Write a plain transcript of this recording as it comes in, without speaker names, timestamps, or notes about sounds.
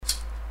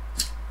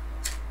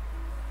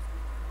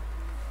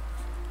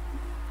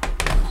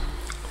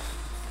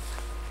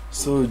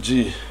So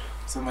G,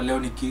 sema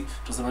leo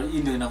tusema hii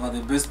ndio inakuwa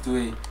the best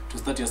way to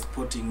start your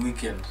sporting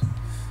weekend.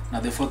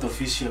 Na the fourth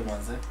official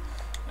manze.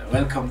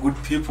 Welcome good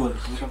people.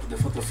 Welcome to the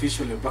fourth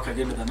official. We're back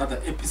again with another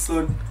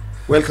episode.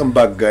 welcome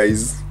back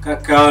guys.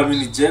 Kaka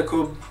mimi ni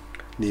Jacob.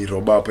 Ni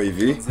Roba hapa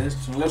hivi.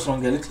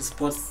 Tunaongea little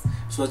sports.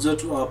 So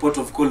just our port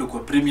of call kwa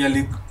Premier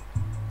League.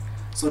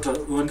 So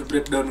we want to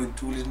break down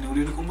with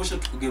ulikumbusha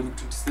tuko game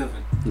 27.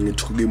 Ni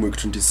tuko game week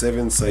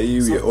 27 sasa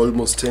hivi, we are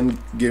almost 10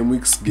 game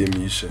weeks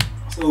game isha.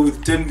 So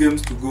with 10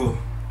 games to go,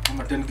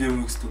 10 game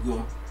weeks to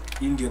go,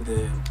 India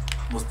the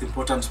most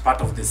important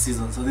part of the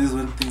season. So this is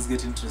when things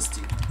get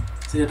interesting.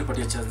 So you have to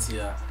put a chance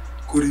here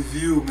to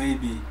review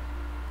maybe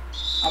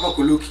ama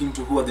to look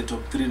into who are the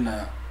top 3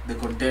 na the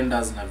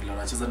contenders na vile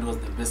wanacheza ndio was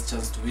the best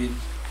chance to win.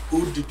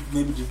 Who did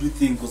you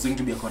think was going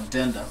to be a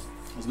contender?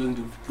 Was going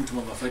to put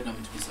more of a fight and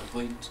to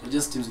disappoint? Or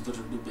just teams who thought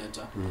would do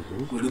better?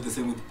 We'll do the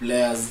same with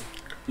players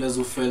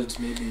who felt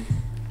maybe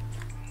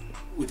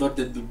we thought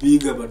they'd be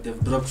bigger but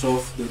they've dropped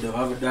off. They would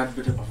have done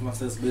better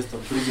performances based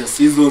on previous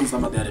seasons,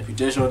 some of their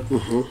reputation.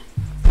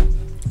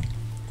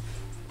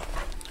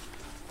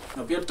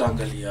 Na pia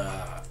tutaangalia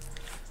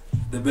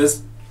the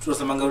best.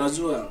 Tunasemanga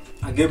unajua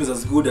a game is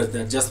as good as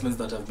the adjustments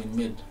that have been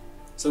made.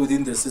 So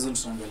within the season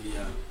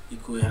tutaangalia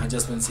iko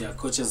adjustments ya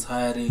coaches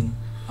hiring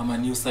ama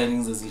new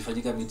signings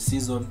zilifanyika mid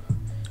season.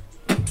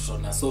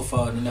 Tutaona so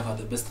far nina for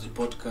the best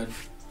report card.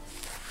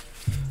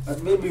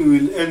 And maybe we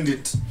will end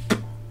it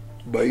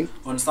by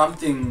on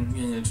something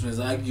yenye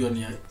tunaweza argue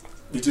on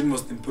between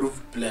most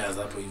improved players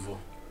hapo hivyo,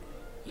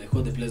 like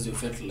all the players you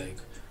felt like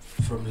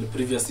from the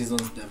previous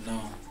seasons they've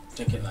now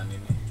taken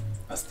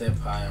a step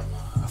higher,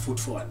 a foot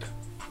forward.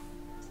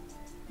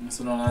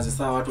 So naona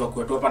sasa watu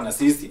wako hapa na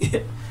sisi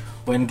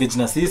wa engage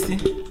na sisi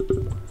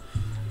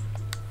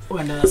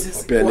wana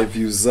sisi pia ni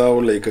views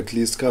zao, like at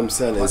least come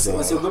sana za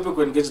wasiogope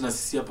ku engage na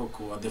sisi hapo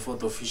kwa the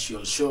fourth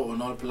official show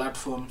on all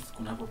platforms.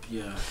 Kuna hapo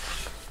pia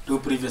two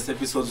previous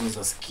episodes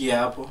unasikia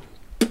hapo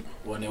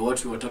one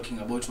what we were talking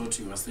about, what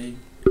we were saying.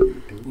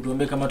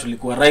 Utuombe kama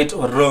tulikuwa right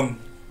or wrong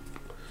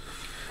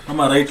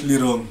ama rightly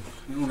wrong,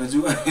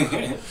 unajua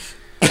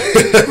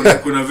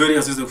kuna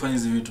various ways of kufanya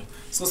hizo vitu.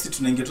 So si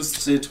tunaingia tu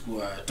straight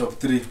kwa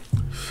top 3.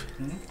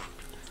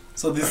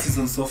 So this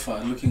season so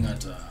far looking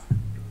at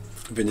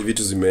venye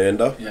vitu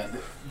zimeenda, yeah,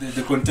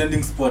 the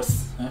contending spots,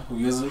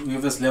 we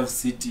obviously have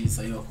City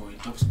sayo kwa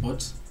top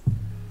spot,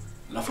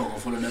 alafu kwa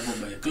followed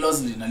up by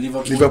closely na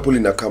Liverpool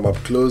ina come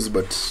up close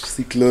but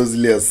si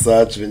closely as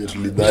such venye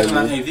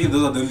tulidhani. I think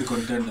those are the only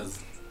contenders.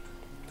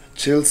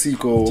 Chelsea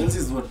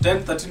is what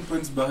 10-13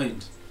 points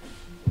behind.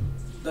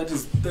 That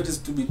is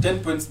to be 10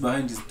 points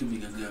behind is too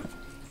big a gap.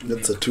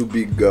 That's a too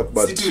big gap,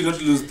 but City will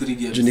not lose 3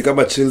 games. Juni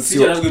kama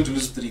Chelsea are not going to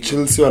lose 3 games.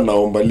 Chelsea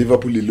wanaomba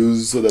Liverpool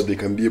lose so that they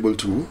can be able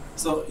to.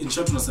 So in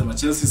short tunasema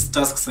Chelsea's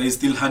task is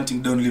still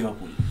hunting down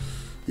Liverpool.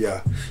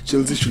 Yeah,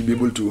 Chelsea should be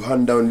able to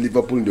hunt down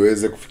Liverpool ndio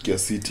waweze kufikia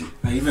City.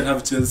 I even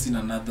have Chelsea in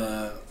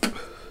another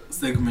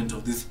segment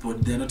of this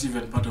pod. They are not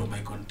even part of my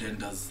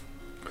contenders.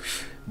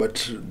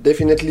 But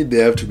definitely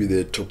they have to be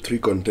the top 3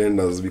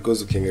 contenders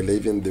because ukiangalia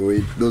even the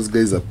way those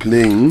guys are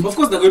playing. Of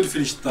course they're going to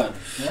finish third,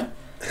 yeah?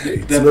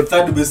 They're the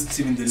third best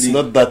team in the league. It's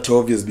not that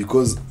obvious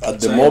because at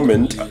the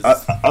moment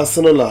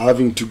Arsenal are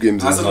having 2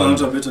 games. Arsenal are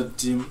not a better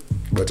team.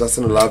 But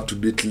Arsenal have to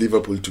beat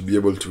Liverpool to be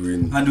able to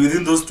win. And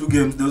within those 2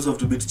 games they also have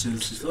to beat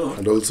Chelsea. So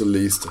and also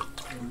Leicester.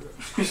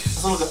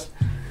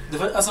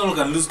 Arsenal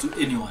can lose to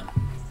anyone.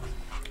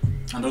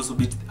 And also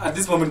beat, at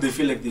this moment they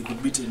feel like they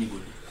could beat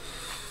anybody.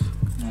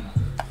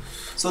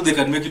 So they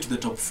can make it to the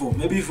top 4.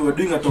 Maybe if we were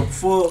doing a top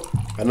 4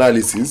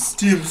 analysis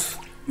teams,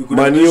 we could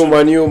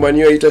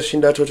Manu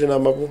haitashinda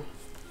Tottenham hapo.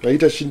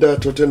 Haitashinda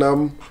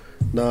Tottenham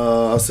na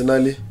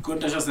Arsenal.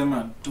 Contasha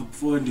sema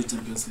top 4 ndio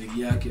Champions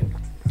League yake.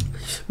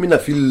 Mimi na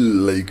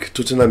feel like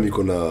Tottenham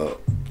iko na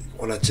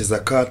wanacheza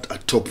cut a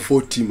top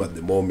 4 team at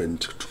the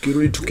moment.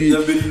 Tukirudi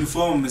they've been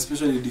informed,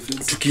 especially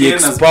defense.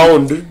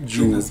 Tuki-expound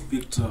juu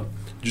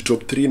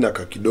top 3 na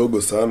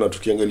kidogo sana.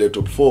 Tukiangalia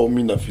top 4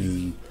 mimi na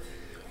feel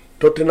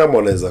Tottenham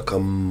wanaweza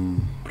come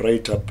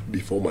right up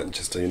before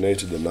Manchester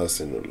United and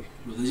Arsenal.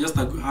 Well, they just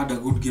had a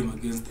good game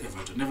against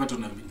Everton.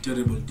 Everton have been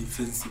terrible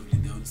defensively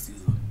the whole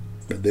season.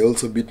 But they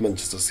also beat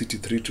Manchester City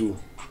 3-2.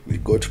 They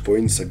got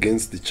points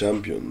against the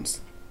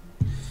champions.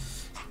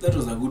 That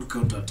was a good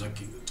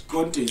counter-attacking.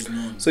 Conte is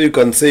known. So you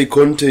can say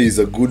Conte is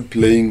a good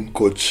playing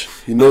coach.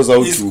 He knows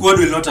how his squad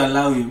will not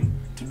allow him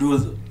to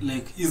do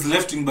like his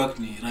left wing back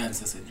ni Ryan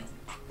Sessegnon.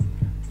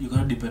 You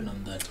cannot depend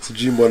on that.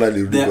 Sijui mbona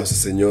alirudi kwa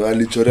Sessegnon,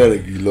 alichorea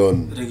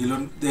Reguilon.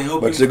 They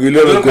hope but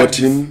Reguilon got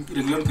in.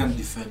 Reguilon can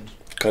defend.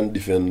 Can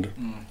defend.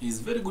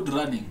 He's very good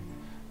running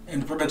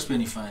and products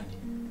when he find.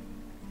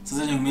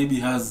 Sessegnon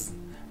maybe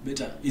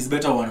is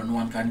better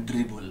one-on-one, can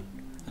dribble.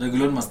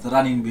 Reguilon must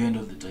run in behind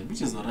all the time,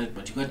 which is alright,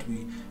 but you can't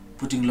be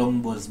putting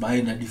long balls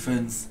behind a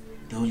defense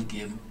the whole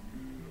game.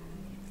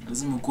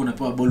 Lazima uko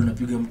unapewa ball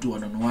unapiga mtu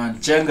one-on-one.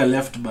 Chenga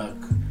left back.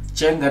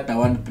 Chenga hata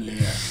one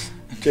player.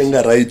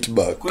 Chenga right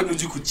back. Kwani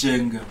uji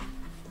kuchenga.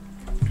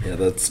 Yeah,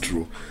 that's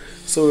true.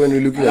 So when we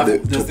looking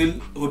at they're still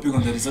hoping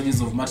on the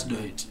resurgence of Matt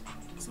Doherty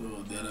So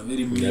they are a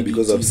very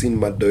because team. I've seen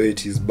Matt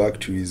Doherty is back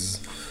to his.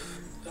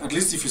 At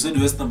least if you said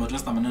West Ham, but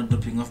West Ham are not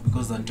dropping off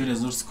because Antonio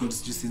has not scored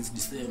since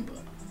December.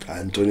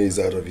 Antonio is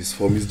out of his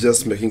form. He's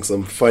just making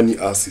some funny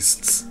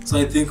assists. So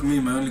I think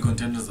my only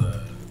contenders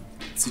are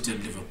City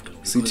and Liverpool.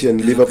 City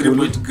and Liverpool.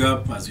 A 3-point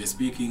gap as we're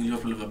speaking.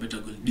 Liverpool have a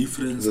better goal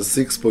difference. There's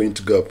a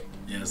 6-point gap.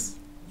 Yes.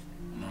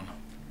 No.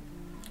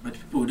 But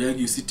people would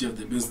argue City have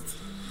the best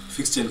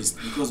fixture list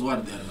because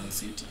one, they are Man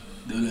City.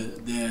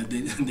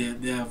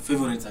 They are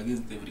favourites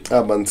against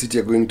everyone. Man City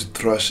are going to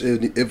thrash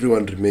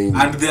everyone remaining.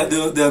 And they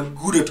are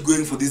good at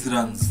going for these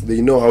runs.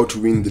 They know how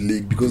to win the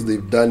league because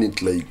they've done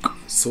it like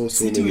so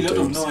City many times.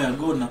 City will out of nowhere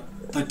go now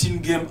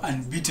 13-game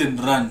unbeaten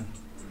run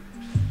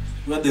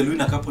where they'll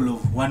win a couple of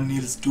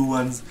 1-0s,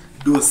 2-1s,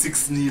 do a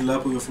 6-0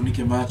 hapo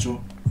yafunike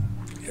macho.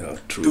 Yeah,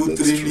 true.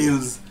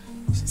 2-3-0s.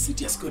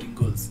 City are scoring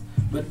goals.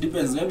 But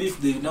depends. Maybe if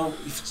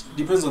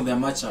depends on their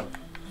matchup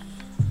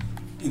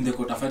in the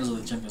quarterfinals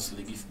of the Champions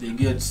League. If they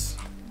get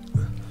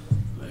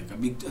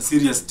like a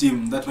serious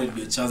team, that might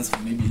be a chance for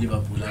maybe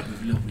Liverpool. Like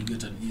if Liverpool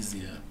get an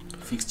easier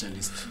fixture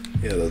list.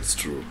 Yeah, that's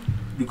true.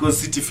 Because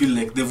City feel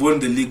like they've won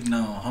the league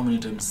now. How many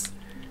times?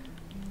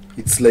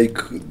 It's like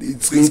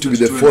it's going to be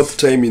the 4th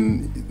time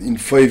in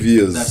 5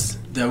 years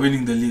that they're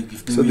winning the league.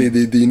 If they so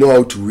win. they know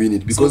how to win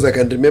it because I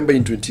can remember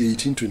in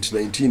 2018,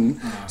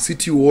 2019,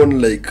 City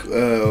won like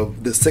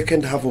the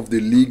second half of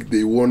the league.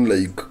 They won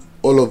like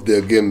all of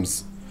their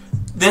games.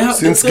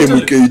 Since game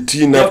week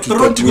 18 up to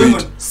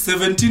 38,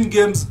 17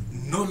 games,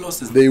 no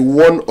losses. They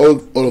won all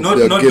of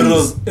their not games.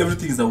 Draws.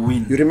 Everything is a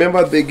win. You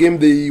remember the game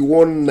they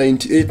won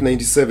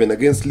 98-97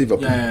 against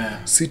Liverpool?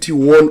 Yeah. City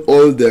won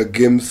all their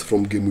games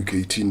from game week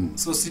 18.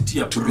 So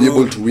City are to be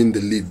able to win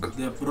the league.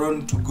 They are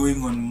prone to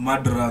going on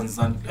mad runs,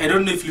 and I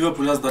don't know if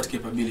Liverpool has that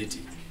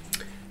capability.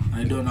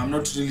 I'm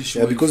not really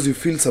sure. Yeah, because you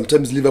feel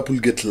sometimes Liverpool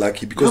get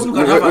lucky because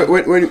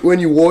when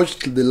you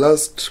watched the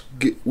last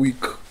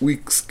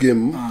week's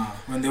game,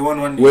 when they won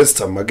 1-0 West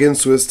Ham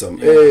against West Ham,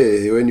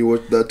 hey, when you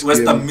watch that West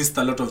game, Ham missed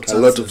a lot of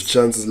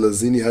chances.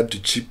 Lanzini had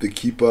to chip the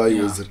keeper.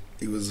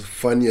 He was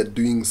funny at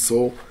doing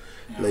so.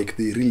 Like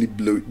they really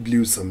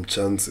blew some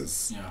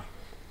chances. Yeah.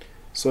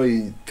 So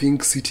I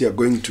think City are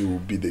going to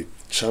be the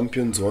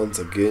champions once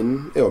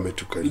again.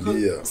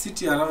 Because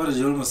City are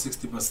average almost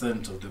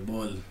 60% of the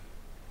ball.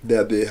 They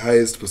are the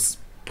highest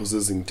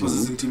possessing team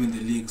in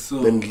the league.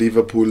 So then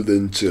Liverpool,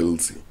 then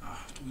Chelsea.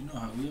 We know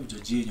how we have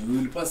Jorginho. We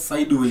will pass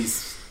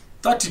sideways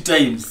 30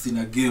 times in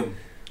a game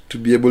to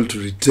be able to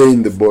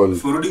retain the ball.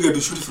 For Rudiger to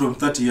shoot from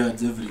 30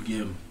 yards every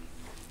game.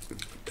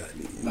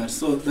 But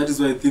so that is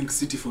why I think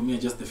City for me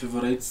are just the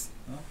favourites.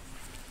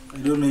 I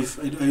don't know if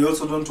I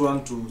also don't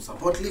want to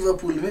support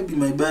Liverpool. Maybe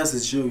my bias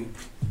is showing.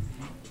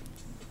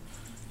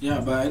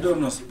 Yeah, but I don't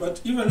know.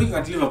 But even looking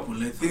at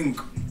Liverpool, I think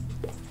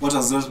what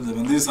has helped them,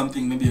 and this is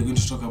something maybe you're going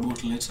to talk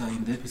about later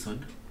in the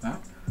episode,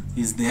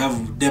 is they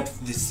have depth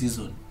this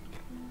season.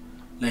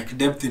 Like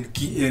depth in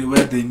key area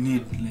where they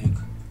need. Like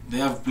they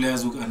have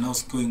players who are now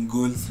scoring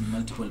goals in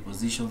multiple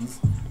positions.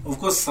 Of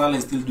course, Salah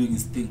is still doing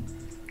his thing.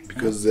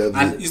 Because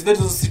and is that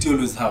what City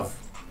always have?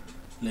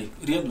 Like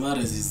Riyad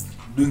Mahrez is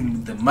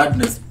doing the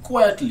madness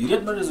quietly.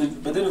 Riyad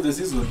Mahrez by the end of the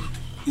season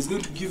is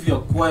going to give you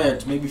a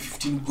quiet maybe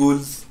 15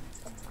 goals,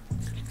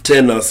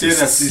 10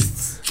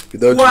 assists.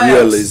 Without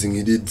realizing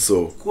he did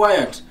so.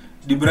 Quiet.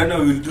 De Bruyne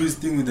will do his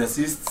thing with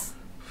assists.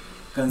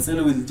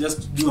 Cancelo will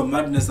just do a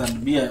madness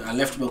and be a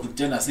left back with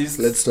 10 assists.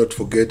 Let's not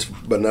forget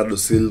Bernardo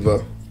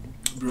Silva.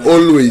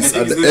 Always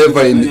and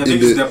ever in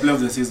the player of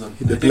the season.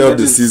 The player of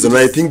the season.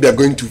 I think they're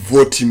going to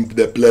vote him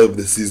the player of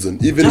the season,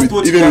 even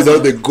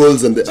without the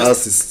goals and the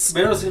assists.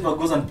 Bernardo Silva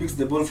goes and picks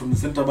the ball from the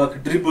centre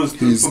back, dribbles.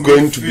 He's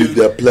going to be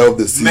their player of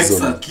the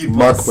season.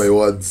 Mark my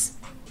words.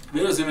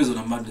 Bernardo Silva is on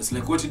a madness.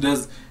 Like what he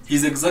does,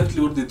 he's exactly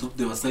what they thought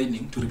they were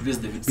signing to replace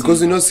David Silva.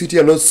 Because City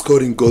are not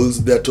scoring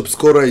goals. Their top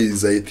scorer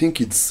is, I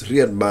think it's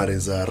Riyad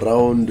Mahrez,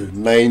 around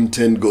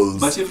 9-10 goals.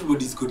 But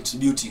everybody's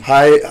contributing.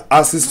 High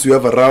assists you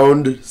have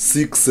around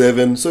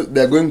 6-7. So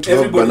they're going to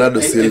have Bernardo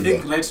Silva. I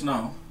think right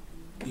now,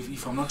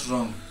 if I'm not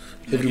wrong,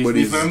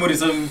 if my memory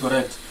is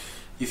incorrect,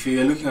 if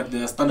you're looking at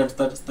the standard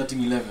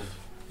starting 11,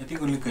 I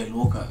think only Kyle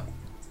Walker.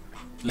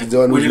 Like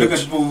when you look at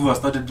people who have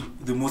started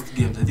the most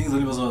games, I think it's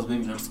only person who has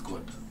maybe not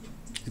scored.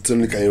 It's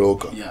only Kyle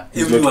Walker. Yeah,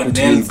 everyone else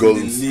in the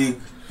league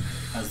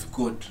has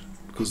scored.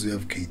 Because we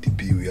have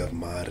KDB, we have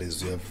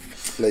Mahrez, we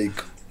have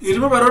like. You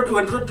remember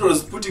when Rodri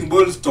was putting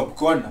balls top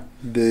corner?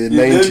 The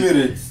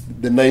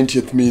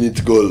 90th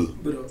minute goal.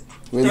 Bro,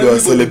 when they were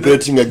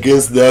celebrating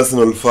against the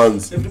Arsenal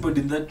fans.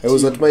 Everybody in that team. I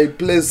was at my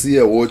place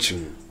here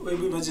watching. Well,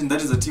 imagine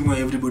that is a team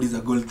where everybody is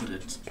a goal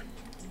threat.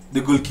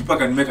 The goalkeeper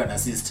can make an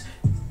assist.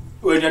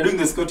 When you're doing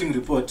the scouting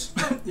report,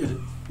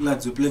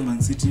 lads, we're playing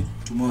Man City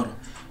tomorrow.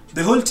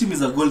 The whole team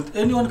is a goal.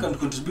 Anyone can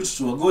contribute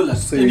to a goal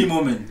at any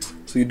moment.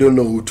 So you don't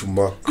know who to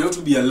mark. You have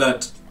to be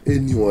alert.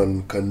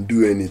 Anyone can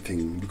do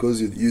anything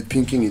because you're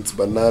thinking it's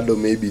Bernardo,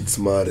 maybe it's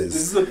Mahrez. The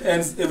season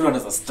ends, everyone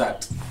has a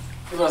start.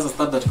 Everyone has a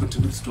start that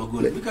contributes to a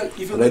goal. Because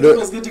if you're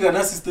was getting an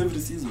assist every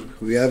season.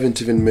 We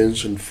haven't even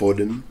mentioned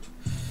Foden.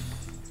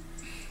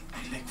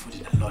 I like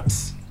Foden a lot.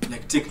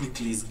 Like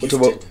technically is What gifted.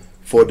 about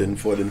Foden?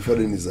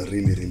 Foden is a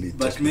really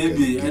But technical,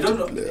 maybe I don't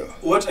know player.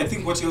 what I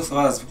think. What he also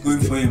has going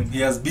for him,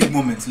 he has big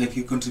moments. Like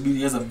he contributes.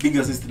 He has a big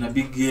assist in a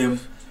big game.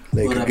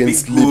 Like or a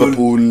against big goal.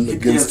 Liverpool,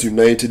 against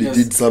United, yes.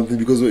 he did something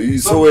because you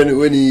So- saw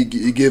when he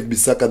gave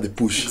Bisaka the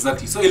push.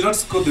 Exactly. So he'll not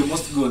score the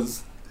most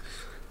goals.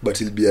 But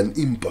he'll be an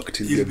impact.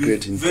 He'll be a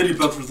great impact. Very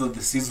impactful throughout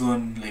the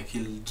season. Like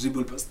he'll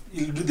dribble past.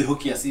 He'll do the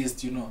hockey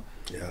assist. You know.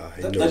 Yeah,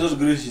 I That's know. what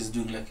Grealish is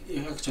doing. Like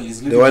actually,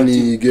 he's leading The one the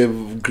team. he gave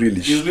He's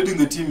Grealish. leading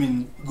the team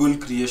in goal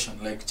creation.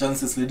 Like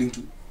chances leading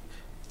to.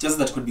 Just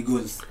that could be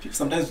goals.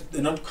 Sometimes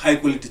they're not high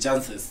quality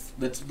chances.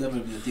 That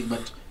might be the thing.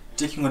 But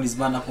taking on his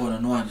man up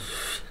 1-on-1,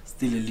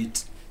 still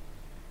elite.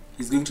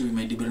 He's going to be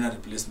my De Bruyne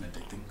replacement,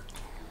 I think.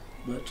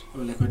 But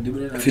like when De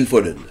Bruyne, Phil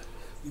Foden.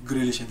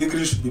 Grealish, I think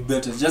Grealish should be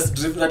better. Just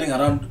running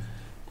around.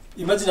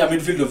 Imagine a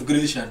midfield of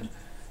Grealish and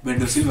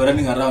Bernardo Silva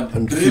running around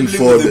And Phil dribbling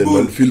with the Foden. ball.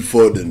 And Phil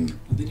Foden.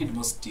 They need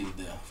more skill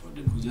there.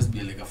 Foden could just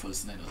be like a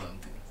false nine or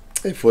something.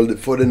 Hey,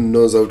 Foden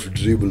knows how to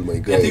dribble, my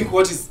guy. I think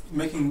what is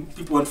making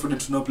people want Foden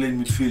to not play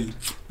in midfield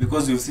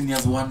because we've seen he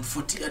has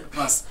 140-yard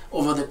pass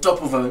over the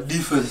top of a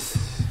defense.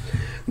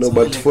 No, So,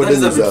 but like,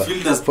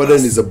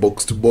 Foden is a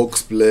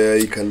box-to-box player.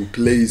 He can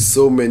play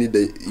so many.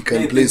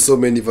 So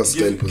many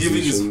versatile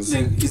positions.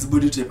 Given his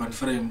body type and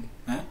frame,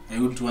 I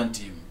wouldn't want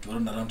him to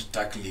run around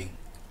tackling.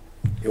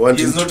 You want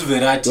He's not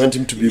Verratti. You want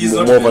him to be He's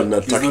more not of an Ver-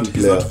 attacking he's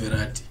player. not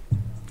Verratti.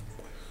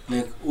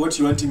 Like what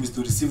you want him is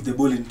to receive the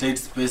ball in tight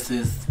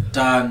spaces,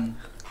 turn.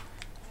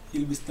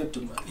 He'll be stepped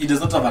on. He does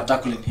not have a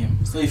tackle in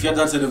him. So if you had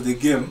that side of the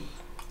game,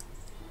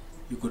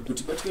 you could put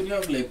it. But when you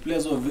have like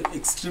players who are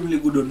extremely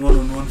good on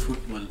one-on-one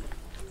football,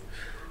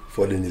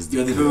 Foden is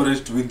you are the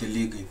favorite to win the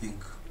league, I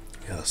think.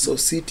 Yeah, so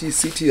City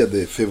are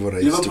the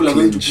favorites Liverpool to are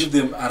going to clinch. give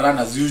them a run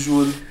as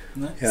usual.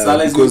 Yeah,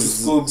 Salah is going to because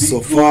score big so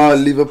goals. far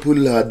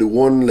Liverpool had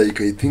won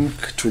like I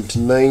think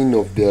 29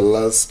 of their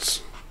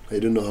last I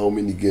don't know how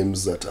many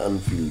games at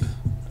Anfield.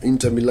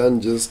 Inter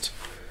Milan just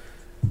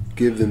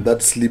gave them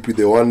that sleep with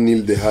the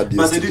 1-0 they had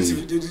But they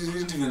yesterday.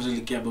 didn't even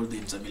really care about the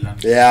Inter Milan.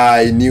 Yeah,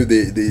 I knew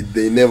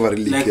they never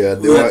really Like,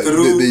 cared.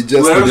 they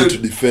Just needed to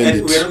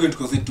defend We are it. not going to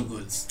concede 2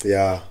 goals.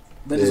 Yeah,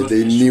 That is what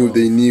they we're knew sure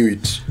of.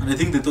 it. And I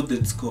think they thought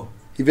they'd score.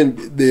 Even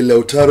the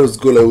Lautaro's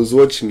goal, I was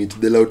watching it.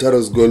 The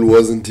Lautaro's goal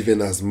wasn't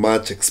even as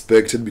much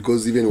expected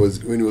because even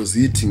when he was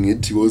hitting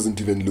it, he wasn't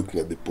even looking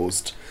at the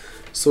post.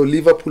 So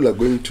Liverpool are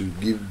going to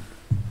give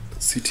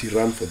City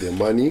run for their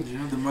money. You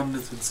know the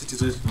madness with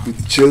City right now.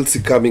 With Chelsea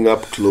coming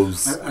up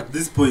close. At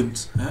this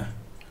point,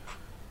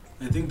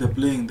 I think they're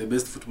playing the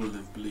best football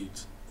they've played.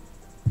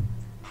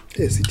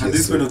 Yeah, City At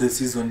this point so, of the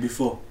season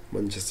before.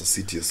 Manchester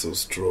City is so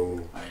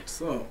strong. Right,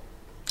 so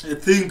I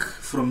think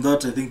from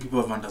that, I think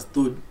people have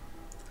understood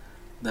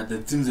that the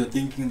teams you're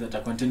thinking that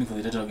are contending for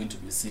the title are going to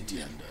be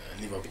City and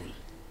Liverpool.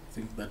 I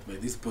think that by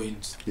this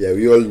point, Yeah,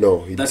 we all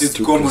know. It's that is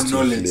too common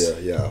crystal knowledge. clear,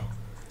 yeah.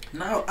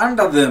 Now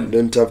under them, You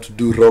don't have to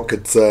do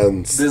rocket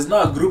science. there's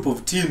now a group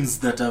of teams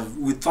that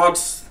we thought,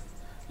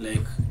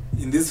 like,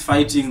 in this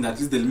fighting, that at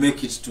least they'll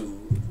make it to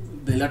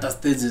the latter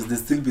stages, they'll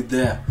still be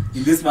there.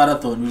 In this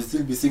marathon, we'll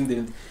still be seeing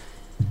them.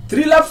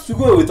 3 laps to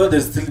go, we thought they'll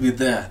still be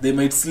there. They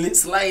might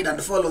slide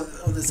and fall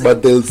on the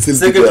But they'll still be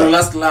second to there.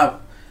 last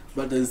lap,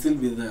 but they'll still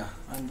be there.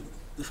 And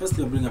the first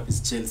thing I bring up is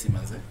Chelsea,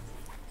 man.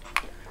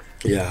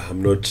 Yeah,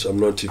 I'm not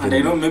even. And I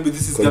know maybe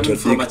this is coming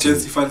from a contradicting.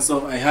 Chelsea fan,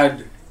 so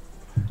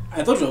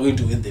I thought we were going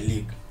to win the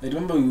league. I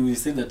remember we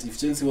said that if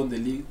Chelsea won the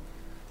league,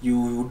 you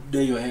would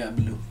dye your hair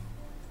blue.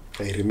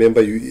 I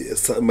remember you.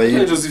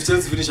 It was if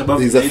Chelsea finish above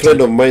There's a United.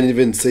 friend of mine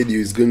even said he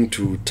was going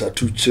to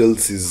tattoo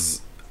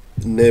Chelsea's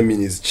name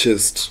in his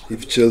chest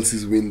if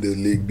Chelsea win the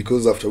league,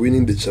 because after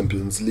winning the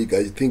Champions League,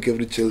 I think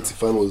every Chelsea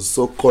fan was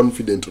so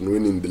confident on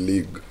winning the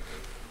league.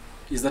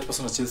 Is that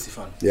person a Chelsea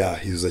fan? Yeah,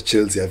 he's a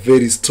Chelsea, a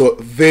very I So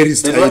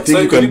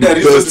think you can be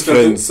best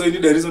friends. So you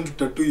need a reason to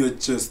tattoo your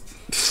chest.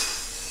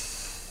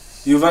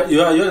 You are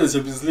the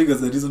Champions League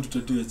as a reason to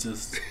tattoo your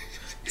chest.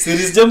 So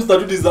Rhys James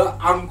tattooed his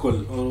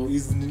ankle or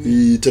his knee.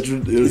 He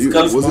tattooed. His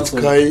calf Was muscle.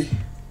 it Kai?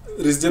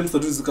 Rhys James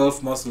tattooed his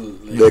calf muscle.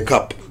 Like The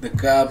cup. The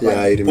cap. Yeah,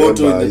 I and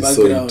Porto remember. in the I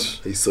saw background.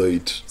 it. I saw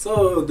it.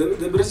 So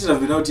the British have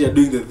been out here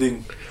doing the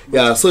thing.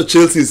 Yeah, so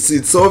Chelsea,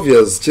 it's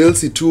obvious.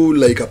 Chelsea too,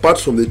 like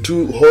apart from the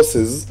two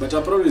horses, But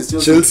our problem is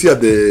Chelsea are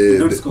they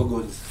don't the score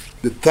goals.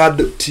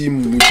 third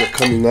team which are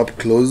coming up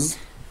close.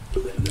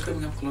 They're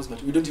coming up close,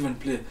 but we don't even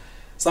play.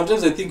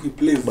 Sometimes I think we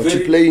play But very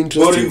you play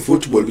interesting boring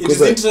football It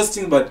because is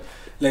interesting, but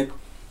like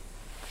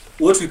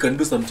what we can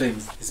do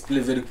sometimes is play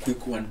very quick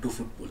 1-2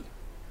 football.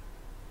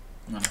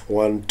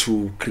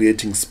 1-2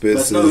 creating But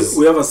spaces. now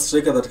we have a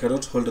striker that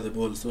cannot hold the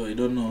ball, so I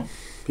don't know.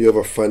 You have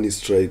a funny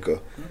striker.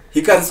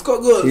 He can score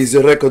goals. He's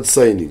a record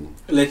signing.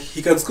 Like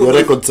he can score Your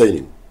goals. record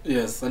signing.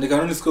 Yes, and he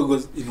can only score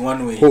goals in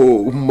one way.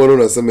 Oh, mbona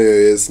unasema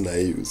yes na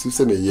hiyo?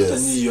 Usiseme Hata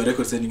yes. nyinyi, your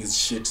record signing is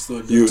shit. So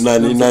You don't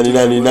nani talk nani about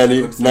nani nani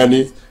record signing.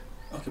 nani?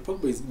 Okay,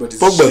 Pogba is, but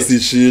he's Pogba shit. si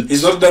shit.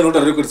 He's not done what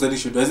a record signing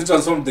should do. Has he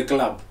transformed the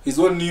club? He's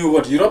won new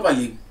Europa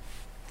League.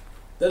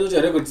 That's what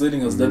your record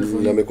signing has done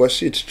for you. Amekuwa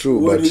shit true,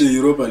 Won but the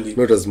Europa League.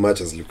 not as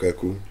much as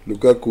Lukaku.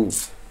 Lukaku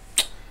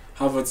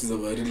Havertz is our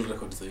real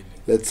record signing.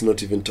 Let's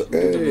not even talk. We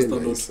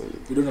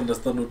don't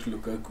understand what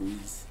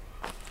Lukaku is.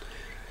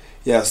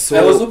 Yeah, so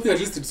I was hoping at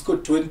least it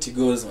scored 20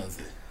 goals, man.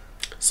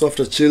 So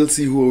after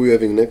Chelsea, who are we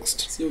having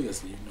next? See,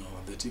 obviously,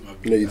 the team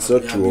have been... No, it's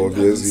not too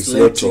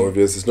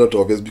obvious. It's not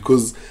obvious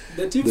because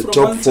the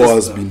top four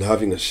has been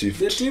having a shift.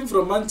 The team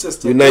from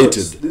Manchester.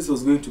 United. This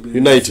was going to be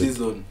United. the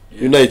season.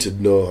 Yeah.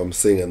 United, no, I'm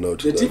saying a no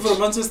to the team from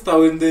Manchester,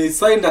 when they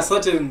signed a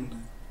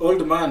certain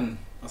old man,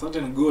 a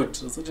certain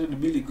goat, a certain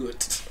Billy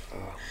goat.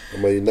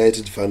 I'm a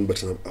United fan,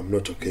 but I'm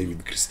not okay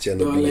with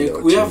Cristiano being like,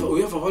 our we team. have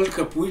a World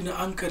Cup winner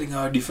anchoring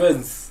our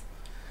defense.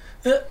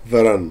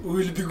 Varane.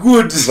 Will be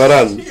good.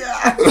 Varane.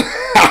 Yeah.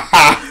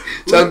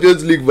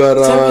 Champions League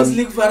Varane. Champions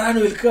League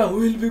Varane will come.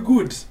 We will be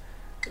good.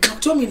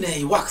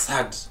 McTominay works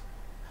hard.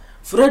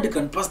 Fred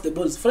can pass the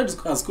balls. Fred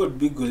has scored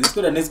big goals. He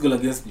scored a nice goal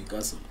against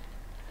Newcastle.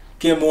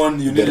 Came on,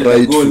 you needed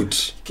right a goal.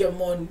 Foot.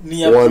 Came on,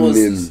 near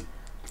 1-0.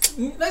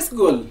 Nice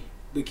goal.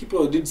 The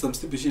keeper did some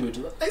stupid shit, but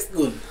it was a nice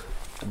goal.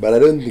 But I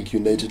don't think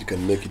United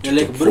can make it to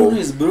like top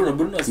Bruno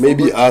 4.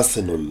 Maybe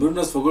Arsenal.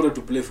 Bruno's forgotten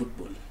to play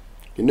football.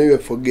 You know you're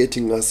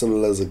forgetting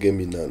Arsenal as a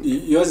game in hand.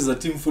 Yours is a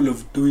team full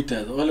of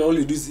Twitter. All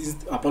you do is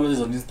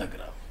apologize on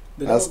Instagram.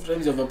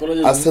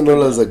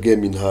 Arsenal has a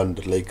game in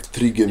hand, like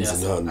 3 games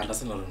in hand. And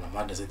Arsenal are on a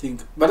madness, I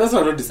think. But that's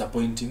not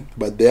disappointing.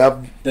 But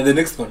they're the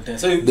next contender.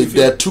 So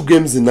there are 2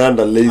 games in hand,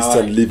 and Leicester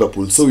and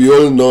Liverpool. So we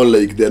all know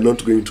like they're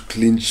not going to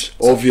clinch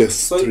 3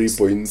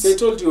 points. So I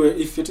told you,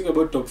 if you think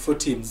about top 4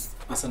 teams,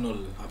 Arsenal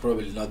are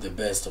probably not the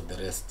best of the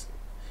rest.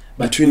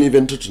 But between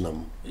even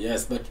Tottenham.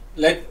 Yes, but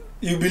like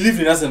you believe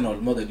in Arsenal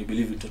more than you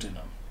believe in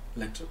Tottenham.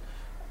 Like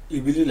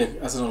you believe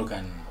like Arsenal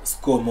can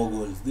score more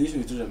goals. The issue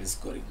with Tottenham is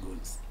scoring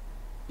goals.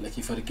 Like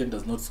if Hurricane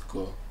does not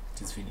score,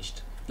 it is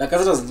finished. Like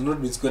Arsenal has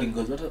not been scoring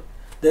goals, but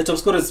their top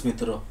scorer is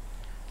Smith Rowe.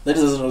 That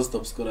is Arsenal's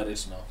top scorer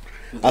right now.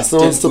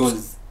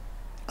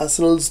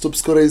 Arsenal's top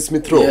scorer is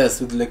Smith Rowe.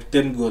 Yes, with like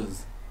 10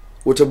 goals.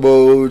 What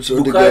about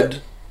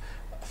Odegaard?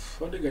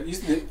 Odegaard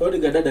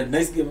had a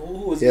nice game.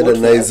 He had a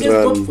nice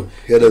run.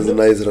 He had a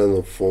nice run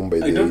of form by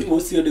the way. I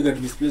don't see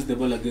Odegaard misplace the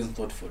ball against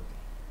Watford.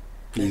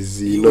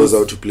 He knows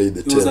how to play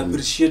the 10. He was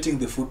appreciating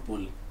the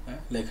football.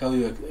 Like how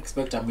you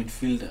expect a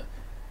midfielder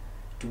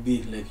to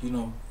be, like,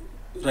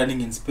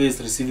 running in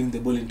space, receiving the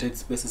ball in tight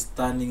spaces,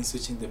 turning,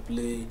 switching the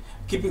play,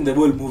 keeping the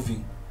ball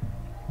moving.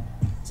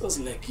 So I was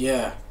like,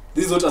 yeah,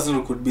 this is what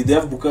Arsenal could be. They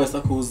have Bukayo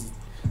Saka,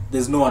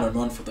 there's no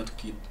one-on-one for that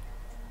kid.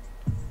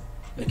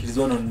 Like, it is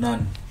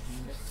one-on-none.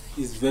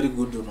 He's very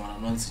good on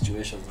one-on-one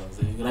situations.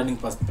 Running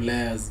past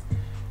players,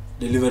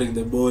 delivering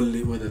the ball,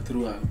 whether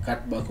through a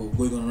cutback or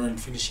going on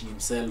and finishing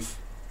himself.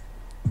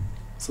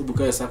 So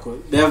Bukayo Saka,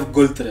 they have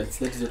goal threats.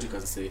 That is what you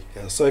can say.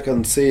 Yeah, so I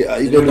can say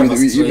even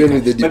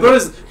with the my problem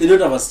is they don't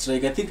have a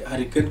strike. I think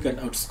Hurricane can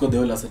outscore the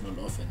whole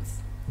Arsenal offense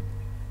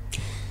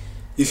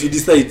if he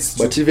decides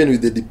to. But even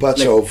with the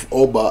departure of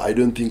Oba, I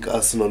don't think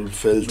Arsenal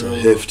felt a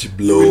hefty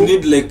blow. You will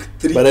need like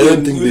 3. But I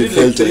don't think they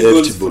felt a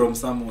hefty blow from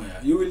somewhere.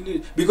 You will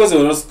need, because they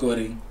were not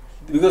scoring.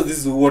 Because this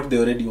is what they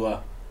already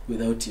were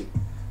without him.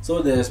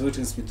 So they're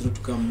expecting Smith Rowe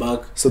to come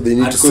back. So they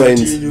need to sign.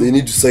 They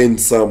need to sign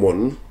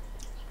someone.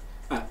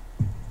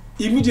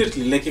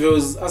 Immediately, like if it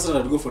was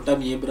Arsenal, I'd go for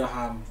Tammy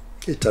Abraham.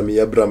 Hey, Tammy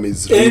Abraham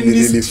is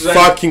really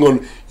fucking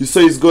on. You saw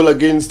his goal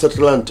against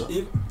Atalanta.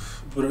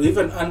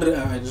 Even Andre,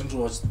 I didn't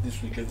watch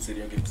this weekend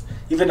Serie A games.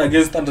 Even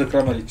against Andre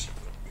Kramaric.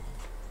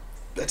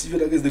 That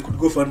even against they could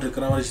go for Andre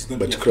Kramaric. He's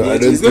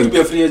going to be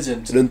a free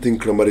agent. I don't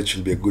think Kramaric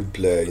will be a good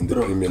player in the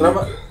Premier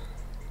League.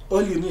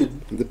 All you need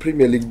in the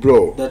Premier League,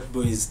 bro. That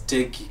boy is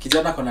techy.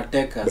 Kijana kona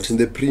takers. But in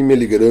the Premier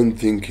League, I don't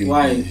think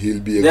he'll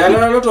be a there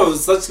are a lot of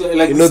such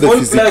like the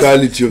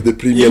physicality of the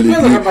Premier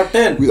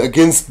League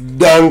against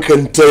Dunk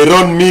and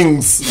Tyrone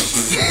Mings.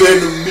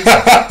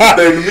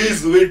 Ben Mee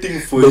is waiting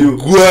for you.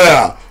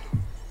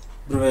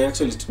 Bro, I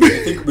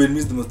think Ben Mee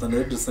is the most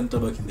underrated centre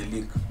back in the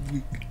league.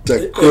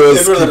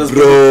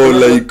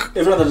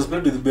 Everyone that has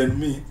played with Ben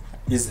Mee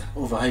is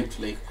overhyped.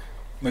 Like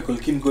Michael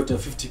Keane got a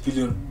 50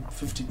 million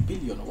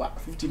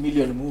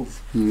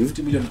move.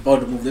 50 million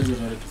pound move. That's what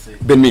I wanted to say.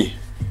 Ben Mee.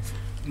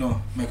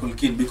 No, Michael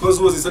Keane. Because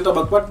who was his centre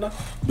back partner?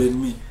 Ben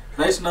Mee.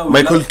 Right now,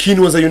 Michael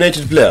Keane was a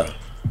United player.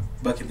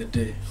 Back in the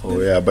day.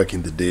 Back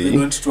in the day. Then he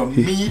went to a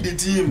mid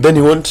team. Then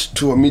he went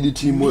to a mid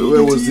team.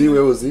 Where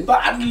was he?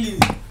 Badly.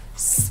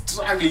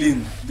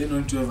 Struggling. Then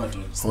went to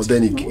Everton.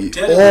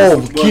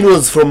 Keane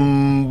was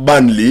from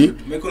Burnley.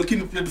 Michael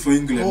Keane played for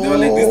England. They were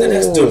like, this is the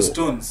next John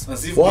Stones.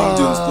 As if being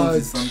John Stones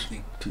is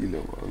something.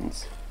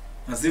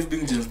 As if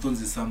being John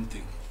Stones is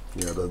something.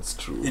 Yeah, that's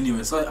true.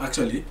 Anyway, so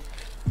actually,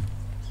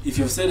 if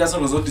you've said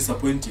Arsenal was not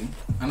disappointing,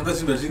 another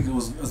team that I think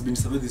has been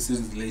disappointing this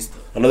season is Leicester.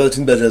 Another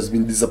team that has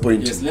been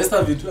disappointing. Yes,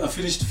 Leicester have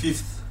finished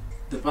 5th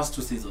the past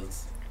 2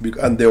 seasons.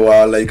 And they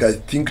were like, I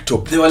think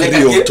top 3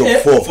 or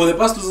top 4. For the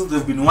past 2 seasons,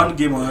 they've been one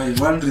game away,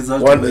 one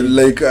result. By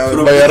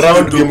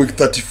around game week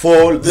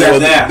 34, they're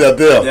there.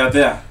 They are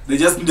there. They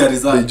just need a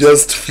result. They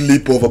just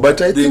flip over.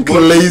 But I think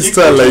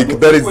Leicester,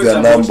 that is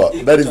their number.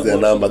 That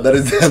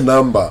is their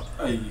number.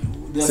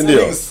 They're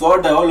selling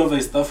soda all over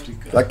East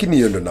Africa. Lakini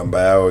hiyo ndo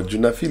namba yao.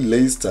 Juna feel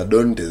Leicester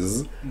don't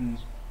is.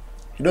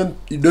 You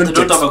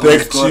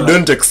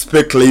don't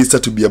expect Leicester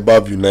to be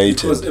above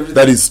United.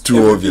 That is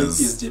too obvious.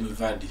 Is Jamie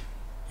Vardy.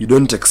 You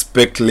don't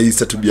expect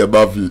Leicester to be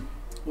above.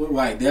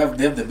 Why? They have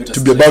the better.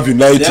 To be above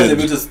United. They have the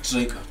better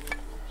striker.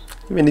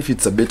 Even if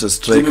it's a better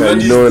striker,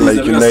 you know,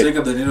 like United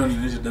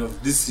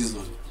have this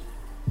season.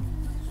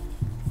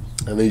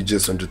 I know you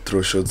just want to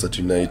throw shots at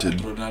United.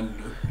 Ronaldo,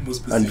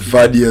 and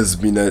Vardy has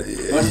been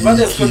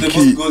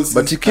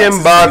but he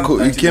came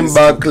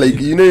back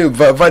like, you know,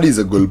 Vardy is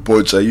a goal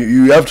poacher.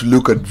 You have to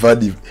look at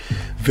Vardy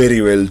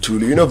very well too.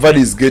 You know, Vardy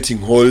is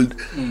getting old.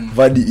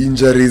 Vardy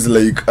injuries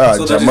like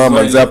so jamaa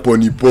manza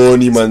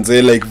poni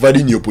manze, like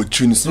Vardy ni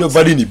opportunist. You know,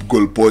 Vardy ni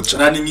goal poacher.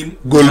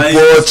 Goal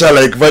poacher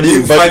like Vardy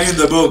in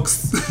the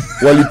box.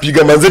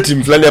 Walipiga manze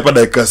team flani hapa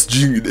dakika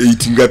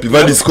 18 ngapi.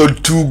 Vardy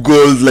scored 2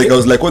 goals. Like I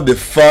was like, what the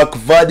fuck?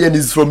 Vardy and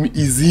is from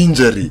his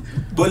injury.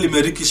 Ball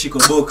imeriki shiko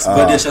box.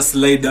 Vardy asha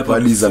slide up.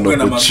 Vardy is an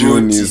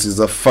opportunist. He's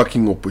a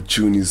fucking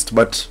opportunist,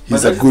 but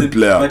he's a good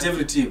player. But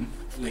every team,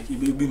 like, you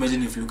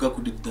imagine if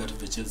Lukaku did that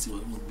with Chelsea.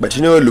 But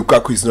you know,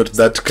 Lukaku is not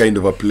that kind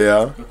of a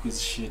player. Lukaku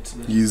is shit.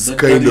 He's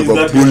kind of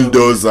a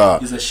bulldozer.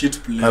 He's a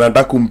shit player.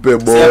 Anataka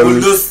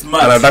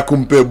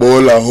kumpe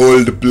ball, a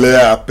hold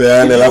player,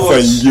 apeane alafu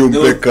aingie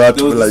umpe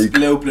cut like.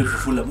 Player who played for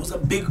Fulham.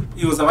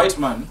 He was a white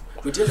man,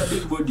 but he had a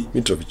big body.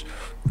 Mitrovic.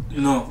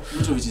 No,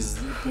 Mitrovic is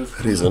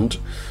recent.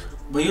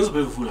 But he also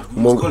played for Fulham.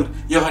 He was called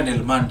Johan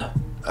Elmander.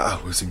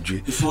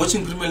 Usimjui. If you're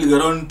watching Premier League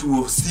around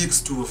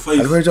 206, 205,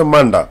 alikuwa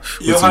Manda.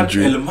 Johan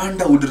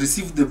Elmander would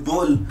receive the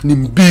ball. Ni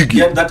mbigi. He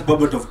had that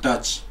Babat of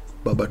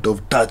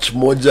touch.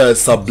 Moja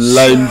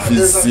sublime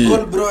there's a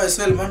goal, bro. I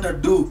saw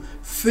Elmander do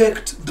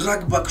faked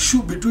drag back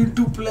shoot between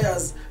two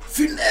players.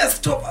 Finesse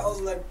top. I was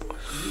like,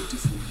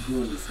 beautiful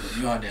goal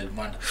from Johan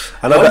Elmander.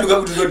 And I want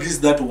Lukaku to do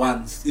that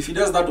once. If he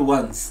does that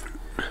once,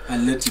 I'll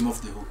let him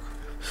off the hook.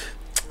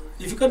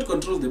 If you can't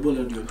control the ball,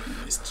 how do you play?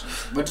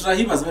 But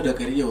Raheem has made a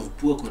career of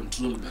poor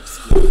control.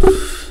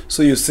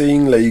 So you're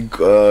saying like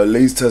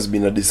Leicester has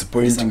been a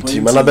disappointing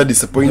team, another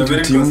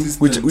disappointing team.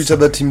 Which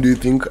other team do you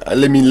think?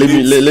 Let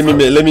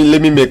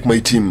me make my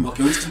team.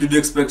 Okay, which team did you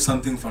expect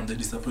something from the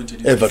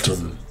disappointed?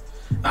 Everton.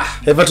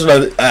 Everton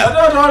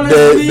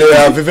they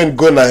have even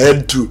gone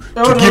ahead to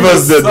give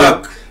us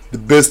the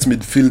best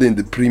midfielder in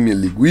the Premier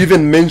League. We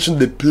even mentioned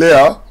the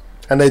player,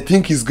 and I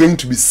think he's going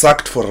to be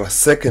sacked for a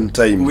second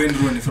time. Wayne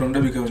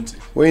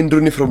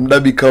Rooney from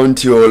Derby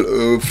County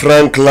or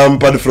Frank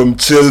Lampard from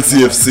Chelsea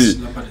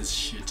FC. Lampard is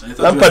shit. I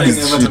thought Lampard is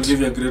shit. Everton gave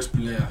you a great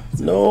player.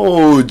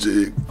 No,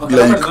 okay,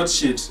 Lampard is not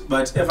shit,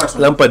 but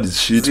Everton. Lampard is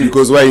shit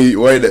because why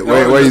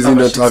is he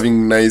not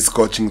having nice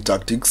coaching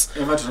tactics?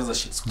 Everton has a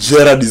shit squad.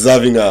 Gerrard is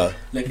having a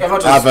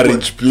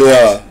average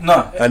player.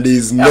 No, and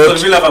he's not.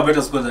 Everton will have a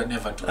better squad than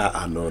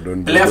Everton. No,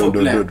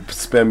 don't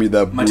spare me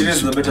that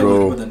Martinez bullshit, is a better bro.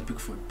 goalkeeper than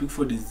Pickford.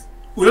 Pickford is.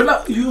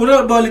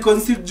 Unaona bali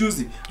concede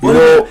juzi.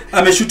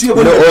 Ameshutia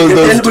bali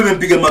elbow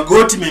imempiga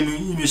magoti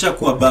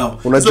imeshakuwa bao.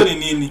 Hizo ni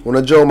nini?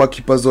 Unajua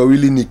makipas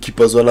wawili ni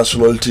keepers wa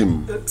national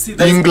team.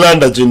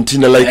 England,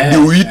 Argentina, like they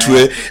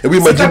uitwe. We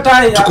imagine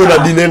tuko na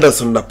Dean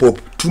Henderson na Pop.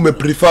 Tume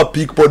prefer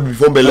Pickford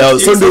before mbele yao.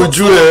 So ndio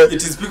ujue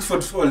it is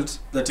Pickford's fault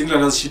that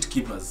England has shit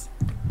keepers.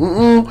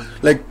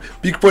 Like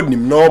Pickford ni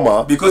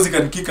mnoma because he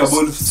can kick a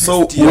ball 60.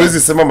 So huwezi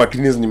sema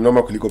Martinez ni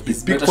mnoma kuliko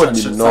Pickford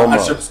ni mnoma.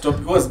 Stop.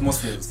 It was more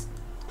saves.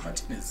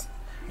 Martinez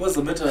was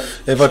a better.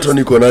 Everton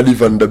iko na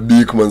Van der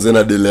Beek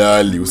manzena Dele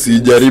Alli.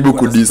 Usijaribu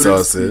kudisa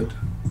wase.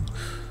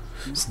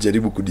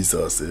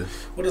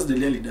 What has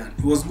Dele Alli done?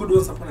 He was good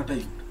once upon a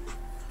time.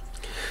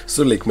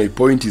 So like my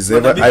point is I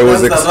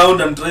was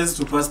around and tries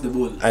to pass the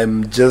ball.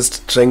 I'm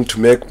just trying to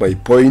make my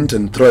point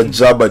and throw a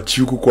jab at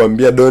you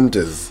kukuambia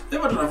Dontes.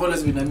 Everton have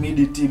always been a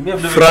midi team.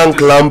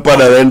 Frank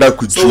Lampard anaenda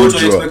kuchujwa. So what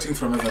are you expecting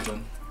from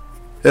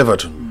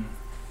Everton?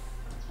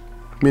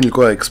 Mimi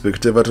nilikuwa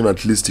expect Everton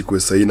at least ikuwe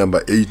sahi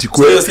number 8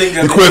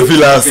 ikuwe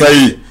Villa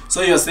sahi.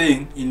 So you're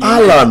saying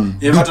Alan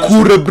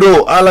Dukure,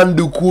 bro. Alan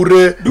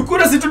Dukure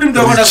si tu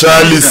mtakwenda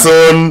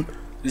Charlison.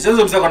 Those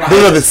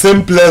are the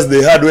same players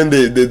they had when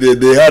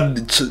they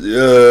had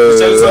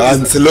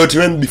Ancelotti.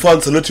 When before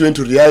Ancelotti went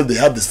to Real, they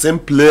had the same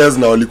players.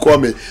 Now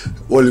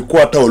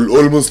walikuwa hata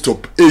almost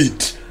top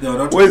 8.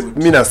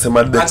 Mimi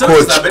nasema the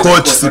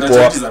coach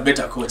sipo.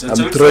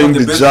 I'm throwing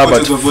the jab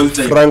at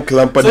Frank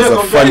Lampard. Is a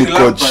funny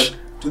coach.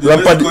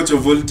 Lampard, one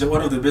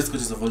of the best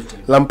coaches of all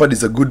time. Lampard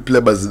is a good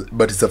player,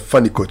 but he's a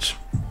funny coach.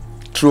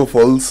 True or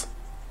false?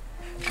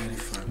 Very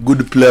funny.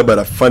 Good player, but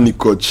a funny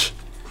coach.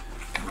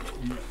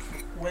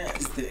 Where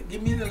is the?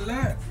 Give me the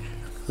line.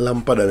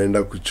 Lampard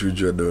anaenda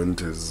kuchujwa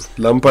Dontes.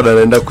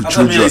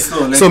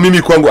 So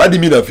mimi kwangu hadi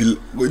mimi na feel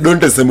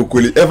Dontes sema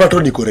kweli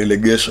Everton iko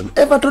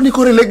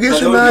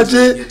relegation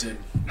aje?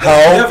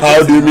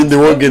 How do you mean they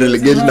won't get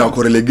relegated now?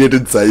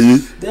 Relegated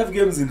sahi. They have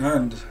games in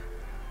hand.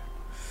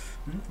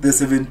 They're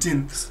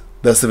 17th.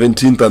 They're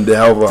 17th and they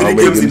have 3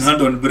 games in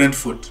hand on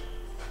Brentford.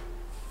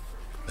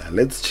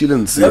 Let's chill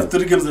and see. They have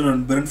 3 games in hand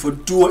on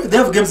Brentford. They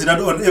have games in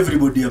hand on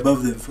everybody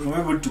above them. From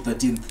everybody to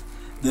 13th.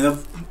 They have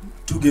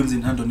 2 games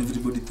in hand on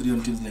everybody, 3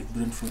 on teams like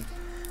Brentford.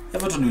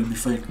 Everton will be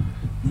fine.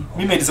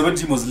 My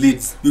disappointing team was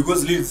Leeds.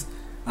 Because Leeds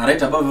are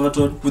right above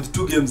Everton with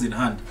 2 games in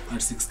hand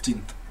at 16th.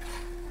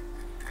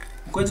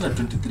 Mko na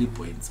 23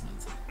 points man.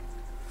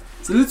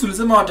 So Leeds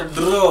tulisema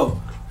watadraw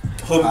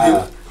home game.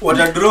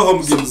 Watadraw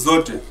home game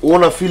zote.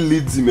 Una feel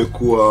Leeds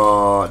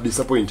imekuwa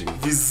disappointing.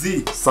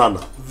 Vizi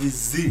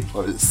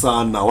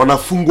sana.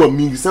 Wanafungwa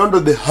mingi.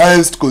 Sound the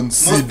highest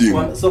conceding.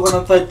 So kuna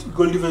 30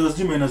 goal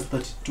difference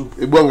 -32.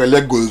 Ebu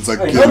angalia goals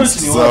against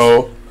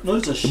zao.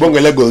 Ebu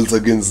angalia goals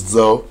against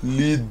zao.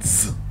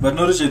 Leeds. But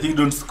Norwich I think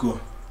don't score.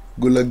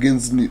 Goal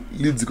against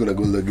Leeds iko na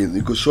goal against.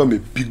 Iko sure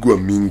amepigwa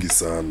mingi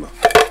sana.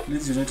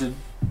 Leeds United.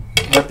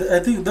 But I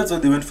think that's why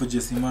they went for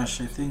Jesse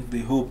Marsh. I think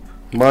they hope.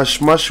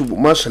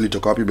 Marsh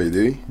alitoka wapi by the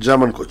way?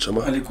 German coach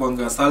ama?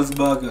 Alikuanga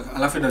Salzburg,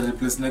 alafu na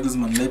replace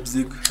Nagelsmann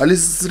Leipzig.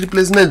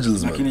 Replace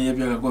Nagelsmann. Lakini yeye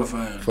pia akakuwa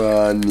fire.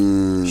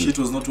 Funny. Shit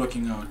was not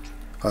working out.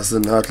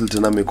 Hassan Hartl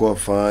tena amekuwa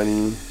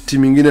funny.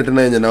 Timu nyingine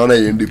tena yenye naona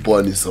yendi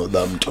poa ni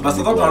Southampton. But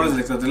Southampton always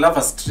like that. They love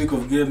a streak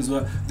of games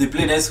where they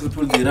play nice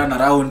football, they run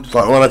around.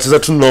 Wanacheza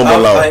tu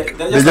normal out.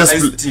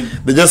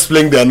 They just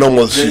playing their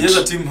normal shit. They're just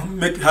a team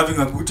having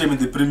a good time in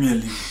the Premier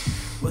League.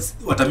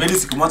 Watameni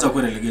siku moja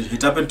kwa relegation.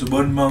 It happened to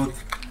Bournemouth.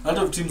 A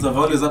lot of teams have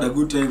always had a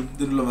good time,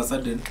 then all of a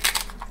sudden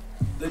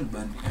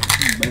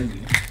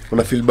Burnley.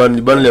 Una feel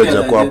Burnley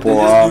hajakuwa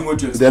poa.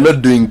 They are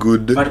not doing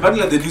good. But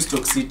Burnley are the new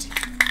Stoke City.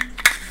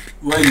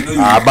 Why you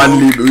know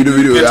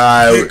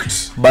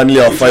Burnley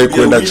hawafai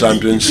kwenda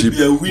championship.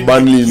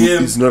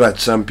 Burnley is not a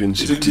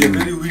championship team.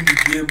 It will be a very windy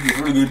game. You're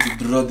probably going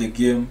to draw the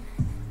game.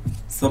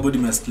 Somebody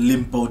must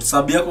limp out.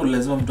 Sabi yako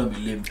lazima mtu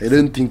amelimp. I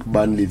don't think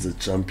Burnley is a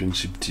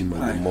championship team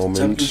at the moment.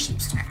 Championship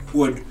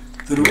squad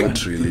through.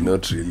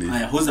 Not really.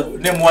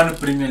 Name one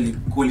Premier League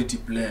quality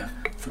player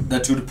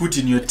that you would put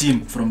in your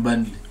team from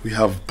Burnley. We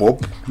have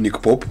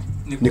Nick Pope.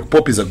 Nick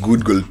Pope is a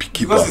good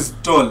goalkeeper. Because he's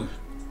tall.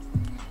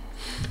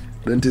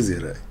 Don't you say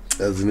right?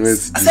 As in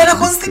West. Sasa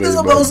considers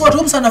about what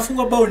Holmes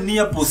anafunga bao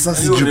near post.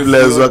 Sasa siju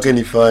players wake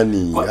ni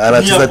funny.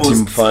 Anacheza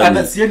team funny.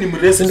 Anasiye ni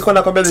mrefu. Nilikuwa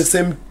nakwambia the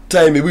same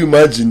time, you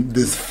imagine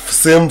the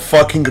same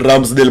fucking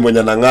Ramsdale mwenye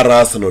anang'ara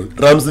Arsenal.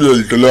 Ramsdale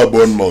alitolewa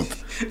Bournemouth.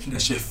 Na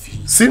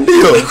Sheffield. Si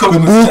ndio?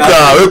 Kumbuka.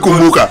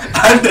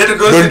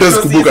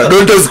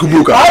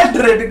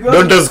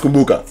 Don't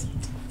kumbuka.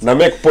 Na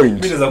make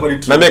point.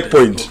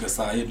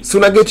 So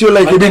na get you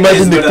like you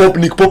imagine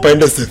Nick Pope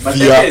aenda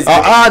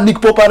Sevilla. Nick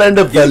Pope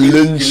anaenda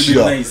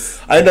Valencia.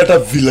 Aenda hata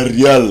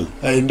Villarreal.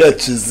 Aenda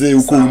cheze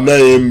huko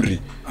Unai Emery.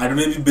 And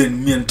maybe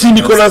Ben Mee and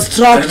Tini kuna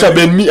structure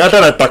Ben Mee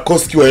hata na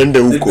Tarkowski waende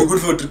huko. They'll be good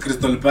for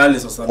Crystal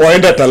Palace or something.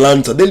 Waende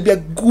Atalanta. They'll be a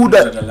good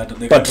at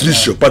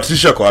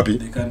Patricia kwa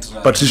wapi?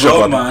 Patricia kwa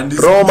wapi?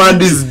 Roma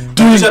and is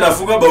doing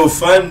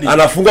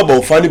anafunga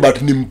bao funny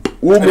but ni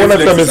umeona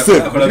kama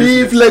save.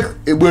 Live like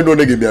ebwendo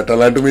ndege game ya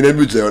Atalanta mimi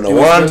nabii ujaona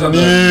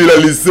 1-0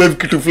 ali save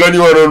kitu fulani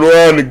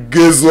 1-on-1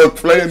 guesswork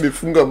fulani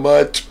amefunga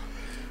match.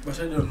 But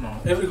I don't know.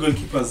 Every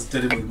goalkeeper has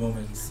terrible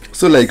moments.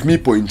 So like me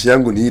point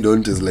yangu ni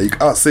don't is like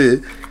say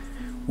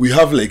we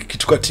have like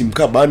kituka team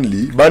ka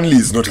Burnley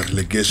is not a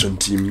relegation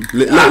team.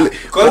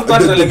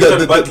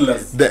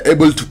 They're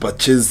able to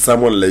purchase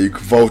someone like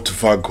Wout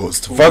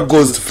Weghorst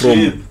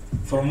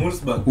from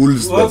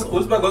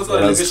Wolfsburg also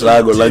a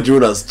struggle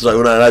Najuna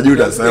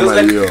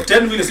sema hiyo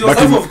 10 million so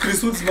half of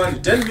Chris Wood's money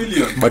 10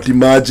 million but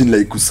imagine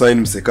like kusign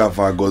mseka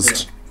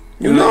Weghorst.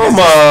 You know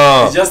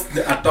just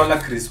a taller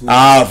Chris Wood.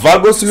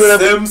 Weghorst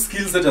same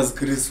skill set as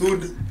Chris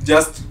Wood,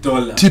 just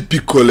taller.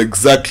 Typical,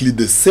 exactly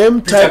the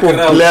same type of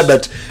player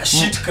that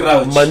shit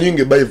crouch. Man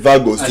ungebuy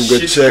Weghorst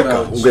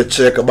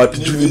ungecheka but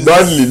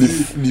Burnley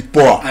ni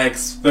poa. I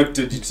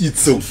expected it.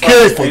 It's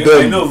okay for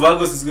them. I know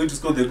Weghorst is going to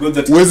score the goal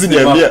that wezi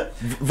niambia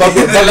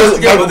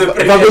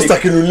Weghorst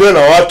akinunuliwa na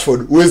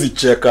Watford wezi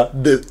cheka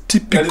the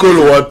typical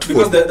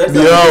Watford that's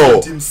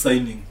team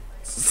signing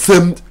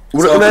same.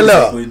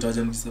 Unaelewa?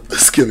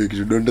 Sikia vipi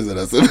Dontes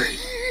anasema.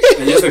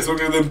 I just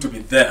expected them to be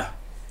there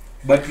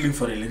battling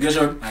for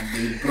relegation and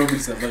they will probably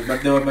survive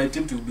but they were my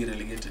team to be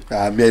relegated.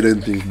 I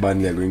don't think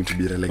Burnley are going to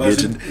be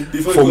relegated.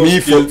 For me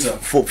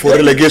for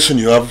relegation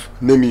you have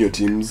name your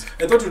teams.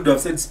 I thought you would have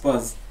said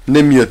Spurs.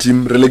 Name your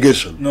team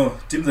relegation. No,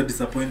 teams that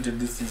disappointed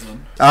this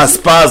season.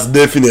 Spurs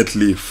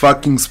definitely.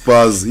 Fucking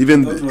Spurs.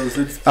 Even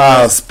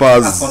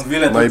Spurs. Aston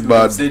Villa, my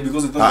bad.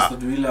 Because we thought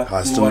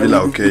Aston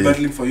Villa okay.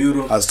 Battling for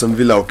Europe. Aston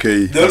Villa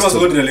okay. They almost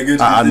got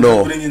relegated.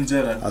 No. Bring in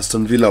Gerrard.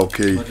 Aston Villa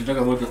okay. But we'll talk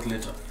about that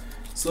later.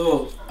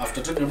 So,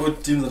 after talking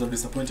about teams that have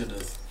disappointed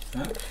us,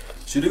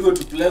 should we go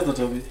to players that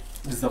have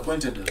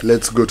disappointed us?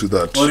 Let's go to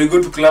that. Or we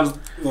go to clubs,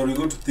 or we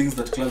go to things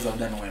that clubs have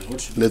done well. What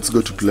should Let's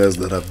go to players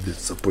that have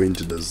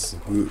disappointed us.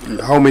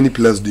 How many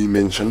players do you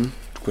mention?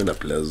 Tukuna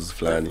players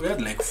flani. We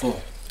had like 4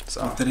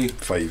 or 3.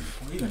 5.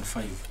 Or even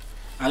 5.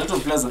 A lot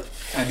of players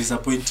are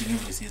disappointing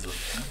every season.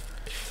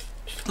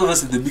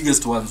 Obviously, the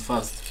biggest ones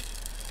first.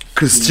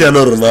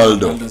 Cristiano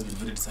Ronaldo.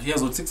 He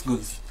has got 6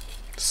 goals.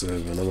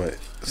 7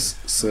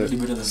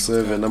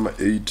 number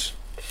 8.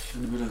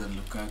 better than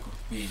Lukaku.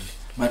 Paid.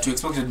 But we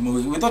expected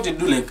more. We thought he'd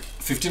do like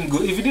 15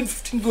 goals. If he did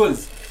 15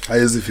 goals,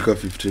 haiwezi fika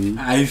 15.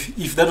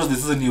 If that was the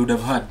season he would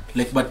have had,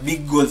 like, but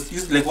big goals,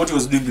 like what he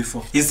was doing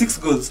before. His 6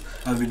 goals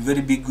have been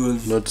very big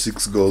goals. Not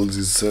 6 goals,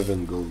 his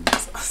 7 goals.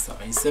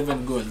 Sorry,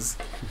 7 goals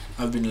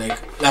have been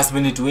like last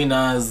minute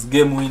winners,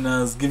 game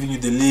winners, giving you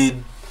the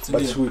lead.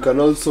 But we can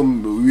also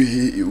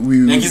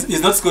we like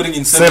he's not scoring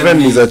in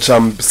 7 is a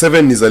champ.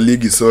 7 is a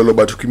league solo,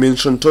 but we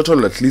mention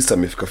total at least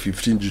amefika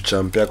 15 juu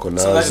champ yako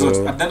nazo. So that's what,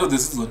 at the end of the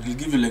season he'll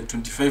give you like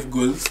 25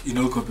 goals in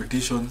all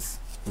competitions.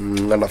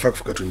 Anafaa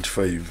kufika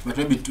 25. But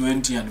maybe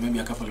 20 and maybe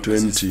a couple of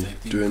 20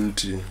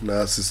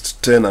 na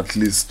assist 10 at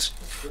least.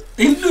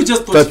 He'll do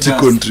just 30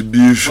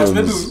 contributions.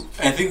 But maybe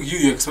I think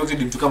you expected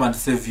him to come and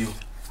save you.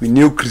 We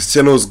knew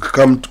Cristiano was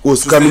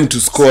coming to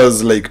score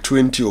like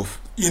 20 of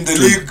in the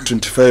league,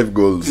 25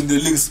 goals. In the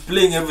leagues,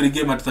 playing every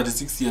game at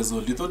 36 years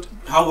old. You thought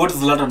what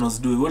Zlatan was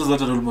doing? What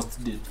Zlatan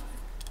almost did?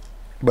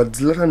 But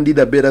Zlatan did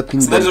a better thing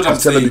than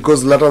Cristiano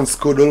because Zlatan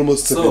scored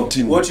almost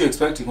 17. So what you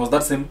expecting was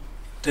that same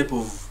type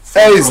of...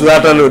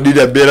 Zlatan did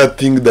a better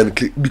thing than...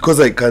 Because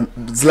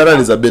Zlatan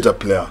is a better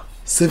player.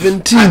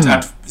 17.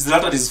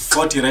 Zlatan is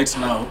 40 right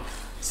now,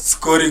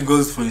 scoring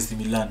goals for AC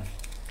Milan.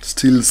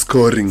 Still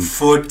scoring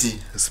 40.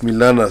 As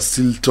Milan are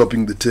still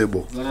topping the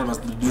table. Zlatan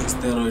must be doing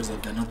steroids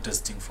that they're not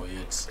testing for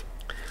yet.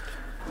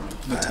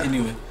 But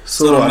anyway.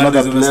 So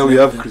another player we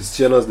have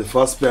Cristiano as the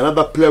first player.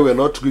 Another player we are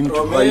not going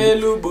to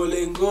hide.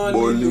 Bolingoli,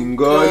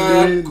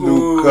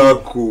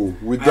 Lukaku.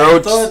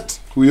 Without,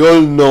 we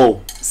all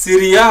know.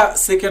 Serie A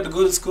second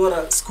goal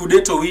scorer,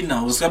 Scudetto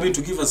winner, was coming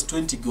to give us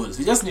 20 goals.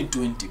 We just need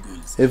 20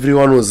 goals.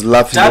 Everyone was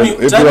laughing.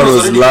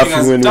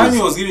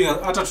 Everyone was giving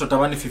us after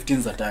Trotamani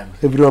 15s a time.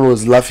 Everyone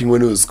was laughing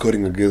when he was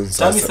scoring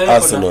against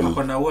Arsenal.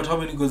 How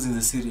many goals in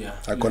the Serie A?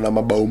 Akona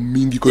mabao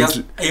mingi.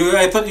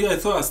 I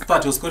thought a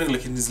start he was scoring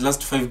like in his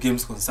last 5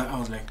 games. I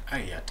was like,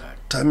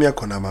 Tami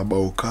akona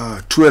mabao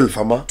ka 12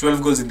 ama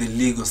 12 goals in the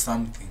league or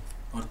something,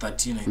 or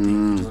 13 I think.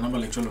 It was a number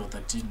like 12 or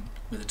 13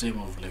 by the time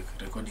of like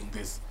recording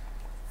this.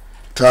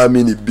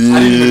 Tami ni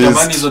beast.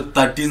 Tamani hizo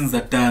 13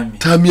 za Tami.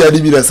 Tami hadi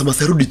mimi nasema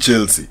sarudi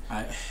Chelsea.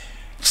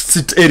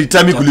 Eri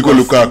Tami kuliko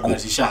Lukaku.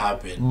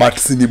 But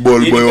si ni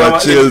ball boy wa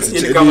Chelsea.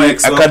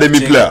 Academy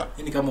player.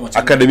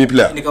 Academy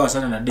player. Ni kama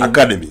wachana na Dem.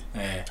 Academy.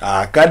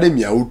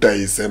 Academy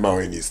hautaisema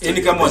wewe ni style.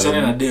 Ni kama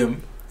wachana na Dem.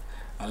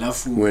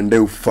 Alafu muende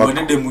ufuck.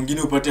 Muende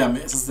mwingine upate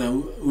sasa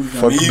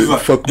umeiva.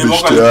 Fuck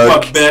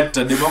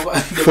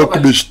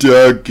best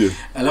yake.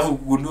 Alafu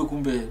kugundua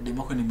kumbe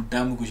Demoko ni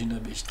mtamu kushinda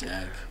best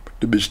yake.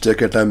 Best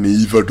yake hata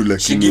ameiva tu lakini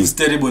she gives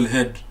terrible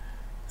head.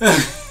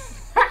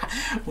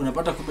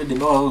 Unapata kumbe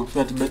Demoko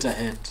kupata better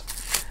head.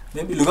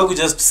 Maybe Lukaku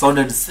just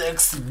sounded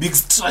sexy, big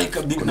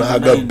striker, big number 9.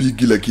 Haga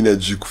big lakini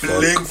ajikufuck.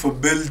 Playing for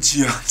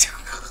Belgium.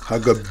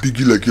 Haga big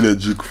lakini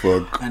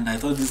ajikufuck. And I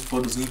thought this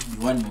pod was going to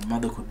be one my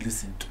mother could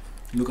listen to.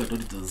 Look at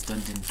what it was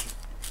turned into.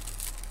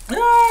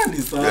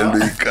 Ni sawa.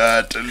 Look.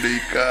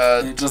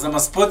 Tunasema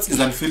sports is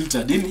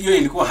unfiltered. Hiyo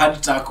ilikuwa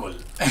hard tackle.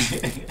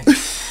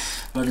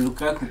 But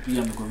Lukaku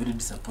pia amekuwa very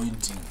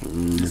disappointing.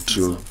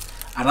 True.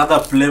 Another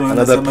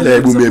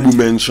player who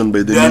mentioned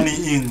by the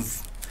Danny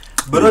Ings.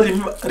 But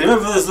remember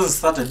when the season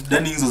started,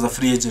 Danny Ings was a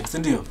free agent,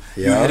 isn't he? You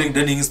were hearing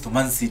Danny Ings to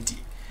Man City,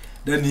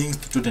 Danny Ings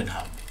to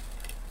Tottenham,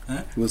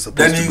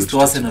 Danny Ings to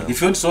Arsenal.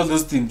 If you went to all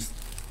those teams,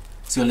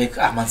 so you're like,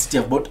 Man City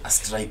have bought a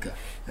striker.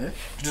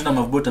 Tottenham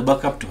have bought a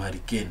backup to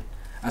Harry Kane.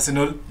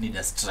 Arsenal need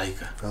a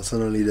striker.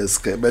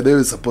 But they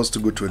were supposed to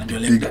go to a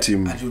big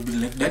team. And you'll be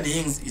like, Danny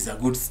Ings is a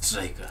good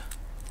striker.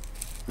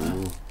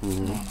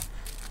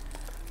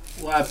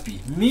 Wapi?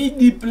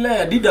 Midi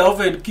player. Did the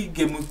overhead kick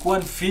game week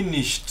 1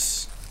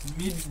 finished?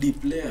 Midi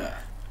player.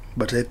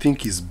 But I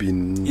think he's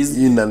been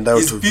in and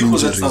out of injuries.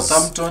 Was at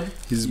Southampton.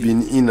 He's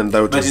been in and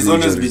out of injuries. But he's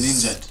always been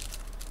injured.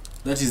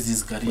 That is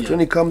his career. But when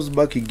he comes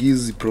back, he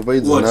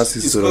provides an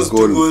assist or a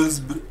goal.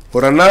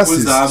 Or an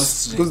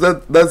assist. Because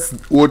that's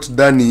what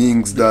Danny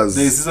Ings does.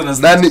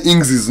 Danny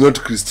Ings is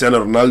not Cristiano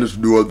Ronaldo to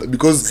do all that.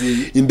 Because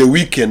in the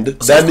weekend,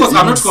 Danny Ings...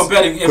 I'm not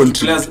comparing every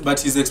players, but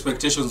his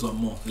expectations were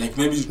more. Like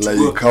maybe to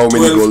like how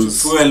many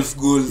goals? 12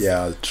 goals.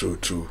 Yeah,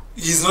 true.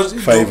 He's not...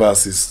 5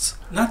 assists.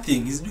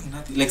 Nothing. He's doing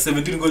nothing. Like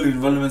 17 goal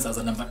involvements as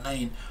a number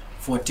 9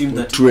 for a team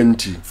that...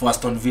 20. For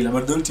Aston Villa.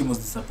 But the whole team was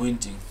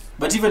disappointing.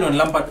 But even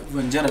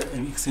when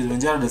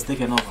Gerrard has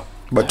taken over.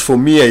 But for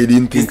me, I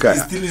didn't think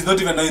he's not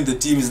even now in the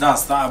team. He's now a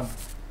sub.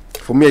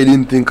 For me, I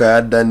didn't think I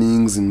had Danny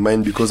Ings in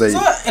mind because I'm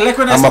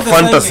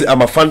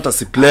a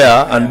fantasy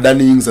player, and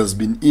Danny Ings has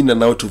been in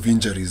and out of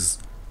injuries.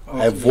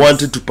 I've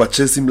wanted to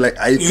purchase him. Like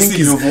I think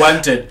you've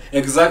wanted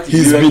exactly.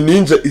 He's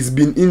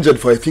been injured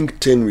for I think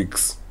 10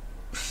 weeks.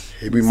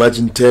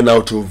 Imagine 10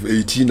 out of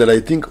 18, and I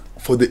think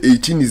for the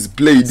 18 he's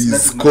played,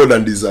 he's scored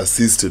and he's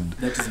assisted.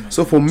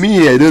 So for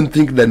me, I don't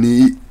think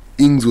Danny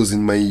Ings was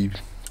in my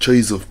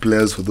choice of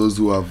players for those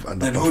who have underperformed.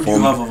 Then who do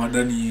you have over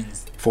Danny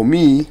Ings? For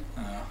me,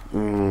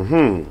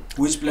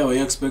 which player were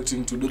you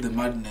expecting to do the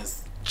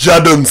madness?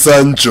 Jadon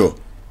Sancho.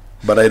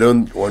 But I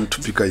don't want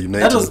to pick a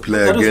United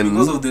player again. That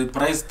was because of the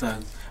price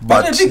tag.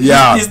 But I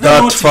yeah, is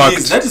that what fact. he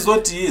is. That is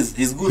what he is.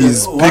 He's good.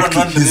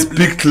 He's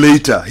picked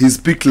later. He's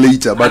picked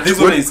later. But this is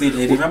what I said.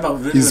 I remember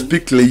very he's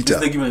picked later.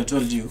 This I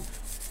told you.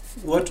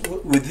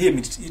 What with him?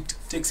 It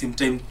takes him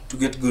time to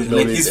get going. No,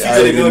 like he's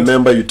I figuring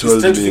remember out. you told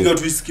he's trying me. to figure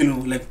out which skill.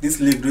 Like this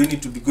league, do I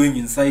need to be going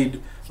inside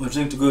or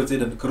trying to go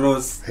outside and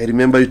cross? I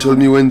remember you told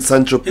me when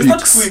Sancho He's not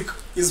picks. quick.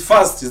 He's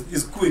fast.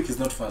 He's quick. He's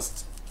not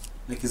fast.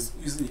 Like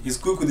he's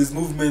quick with his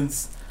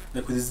movements.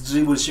 Like with his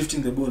dribble,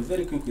 shifting the ball,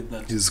 very quick with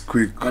that. He's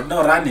quick. But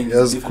now running. He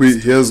has quick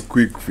feet.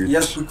 He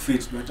has quick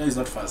feet, but now he's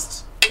not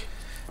fast.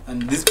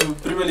 And this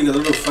Premier League has a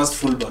lot of fast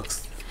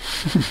fullbacks.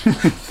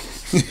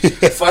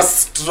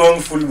 Fast,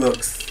 strong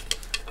fullbacks.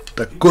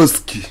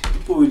 Tarkowski.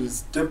 People will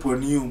step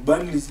on you.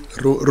 Burnley.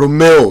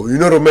 Romeo, you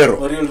know Romero.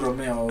 Oriol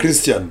Romeo.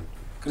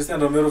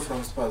 Christian Romero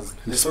from Spurs.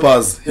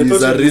 Spurs.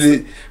 He's a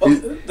really.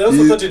 They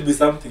also thought it'd be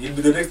something. It'd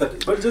be the next.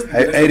 But just.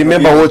 I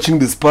remember watching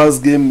the Spurs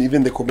game.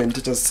 Even the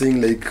commentators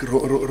saying like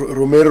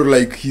Romero,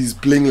 like he's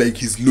playing like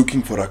he's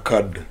looking for a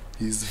card.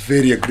 He's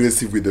very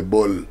aggressive with the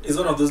ball. He's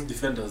one of those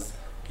defenders.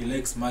 He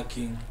likes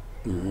marking.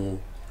 Mm-hmm.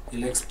 He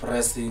likes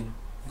pressing,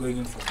 going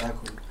in for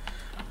tackle.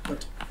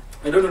 But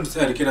I don't want to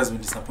say Harry Kane has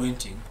been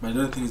disappointing, but I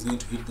don't think he's going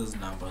to hit those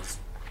numbers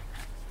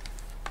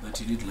that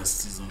he did last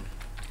season.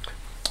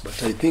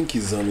 But I think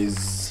he's on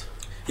his.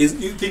 You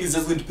think he's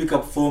just going to pick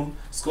up form,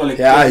 score like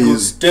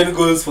 10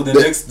 goals for the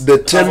next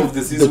half of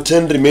the season? The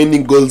 10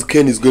 remaining goals,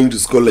 Ken is going to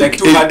score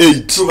like 8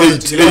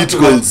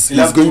 goals.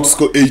 He's going to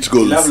score 8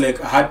 goals. He'll have like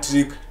a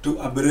hat-trick to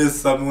a brace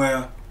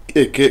somewhere.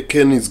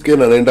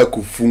 Ken anaenda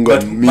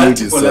kufunga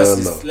mingi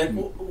sana. Like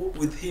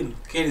with him,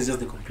 Ken is just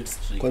the complete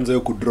streak. Kwanza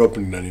yo kudrop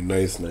ni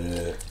nice na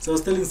yeye. So I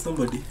was telling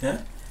somebody,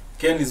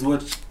 Ken is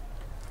what?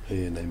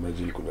 Na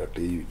imagine kuna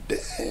TV.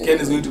 Ken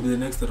is going to be the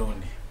next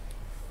Ronnie.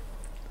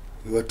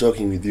 We were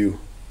talking with you.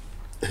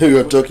 we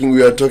are talking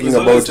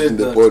about it in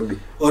the pod.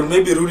 Or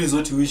maybe Rooney is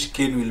what you wish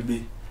Ken will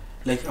be.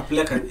 Like a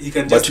player he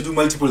can just do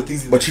multiple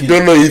things. But you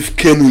don't know if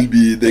Ken will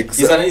be the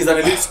he's an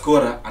elite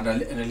scorer and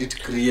an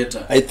elite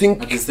creator. I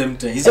think at the same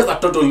time he's just a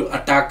total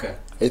attacker.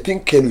 I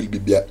think Ken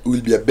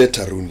will be a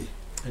better Rooney.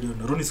 I don't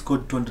know. Rooney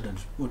scored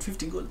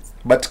 250 goals.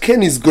 But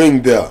Ken is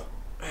going there.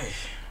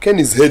 Ken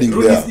is heading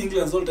Rooney there. Is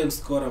England's all-time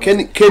scorer. Ken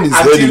is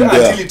heading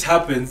there. Until it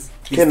happens.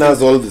 Ken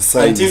has all the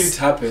signs. Until it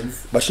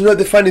happens. But you know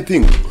the funny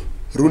thing?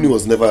 Rooney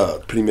was never a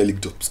Premier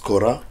League top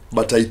scorer,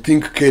 but I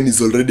think Ken is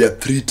already a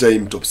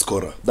 3-time top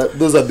scorer.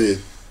 Those are the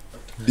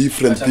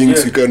different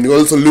things you can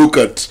also look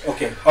at.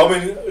 Okay, how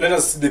many? Let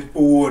us see the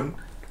people who won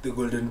the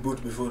Golden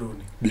Boot before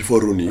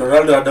Rooney.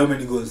 Ronaldo had how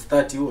many goals?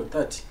 30 or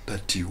 30?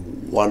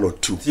 31 or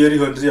 2. Thierry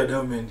Henry had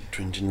how many?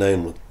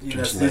 29 or 29. In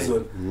a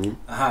season.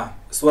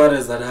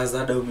 Suarez has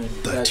had how many?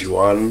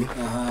 31.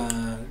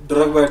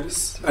 Drogba,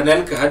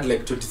 Anelka had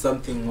like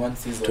 20-something one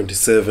season.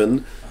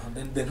 27.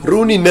 Then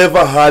Rooney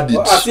never had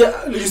it.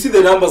 You see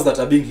the numbers that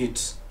are being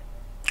hit.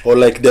 Or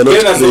like they're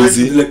not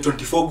crazy. Like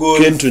 24 goals.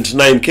 Ken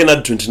 29. Ken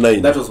had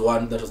 29. That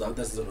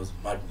season was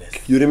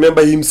madness. You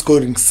remember him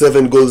scoring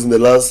 7 goals in the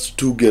last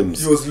 2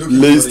 games. He was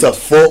looking Leicester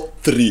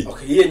 4-3.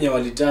 Okay, yeye yenye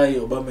walitai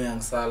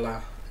Aubameyang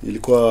Salah.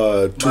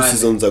 Ilikuwa 2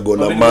 seasons ago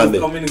na Mane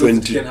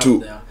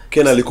 22.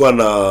 Ken alikuwa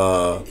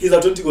na he's a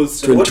 20 goal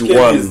striker.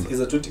 21. He's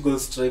a 20 goal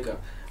striker.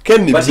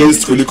 Ken ni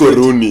best kuliko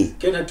Rooney.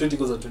 Ken had 20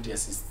 goals and 20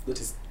 assists. That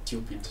is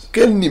stupid.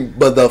 Ken ni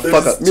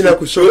motherfucker. Mimi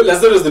nakushow.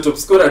 Lazaro is the top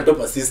scorer and top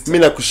assist.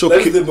 Mimi nakushow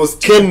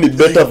Ken ni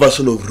better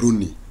version of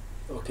Rooney.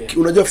 Okay.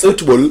 Unajua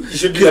football, he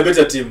should be a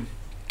better team.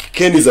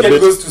 Ken is a better.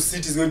 Goes to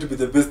City is going to be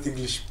the best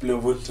English player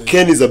of all time.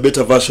 Ken is a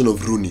better version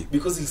of Rooney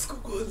because he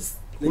scores goals.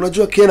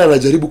 Unajua Ken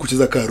anajaribu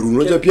kucheza ka Rooney.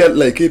 Unajua pia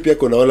like pia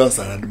kuna wale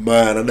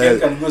wasanadmire Ken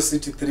can go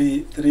City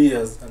 3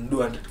 years and do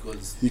 100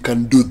 goals. He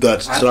can do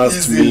that,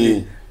 trust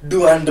me. Do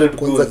 100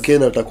 goals. Kwanza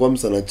Ken atakuwa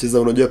msanacheza,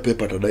 unajua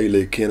Pep atadai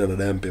like Ken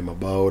anadai mpe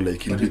mabao,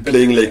 like he'll be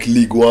playing like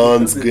League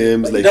Ones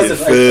games like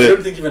FA. I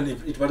don't think even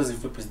if it matters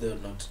if Pep is there or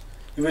not.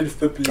 Even if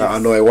Pep plays.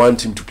 No, I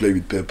want him to play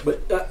with Pep. But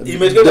he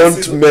might get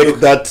don't make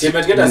that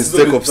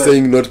mistake of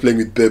saying not playing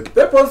with Pep.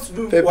 Pep wants to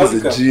do Pep is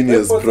a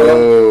genius,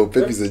 bro.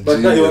 Pep is a but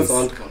genius. Now he wants a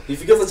World Cup.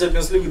 If he gets the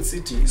Champions League with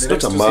City, it's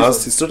not a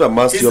must. It's not a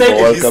must. You have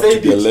a World Cup to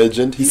be a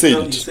legend. He said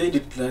it. He said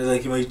it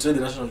like he might try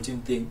the national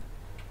team thing.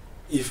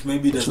 If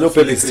maybe you know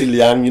Pep is still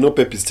young. You know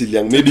Pep is still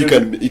young. Maybe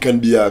he can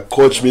be a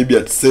coach maybe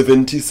at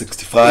 70,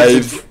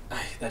 65.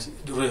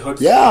 Roy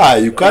Hodgson. Yeah,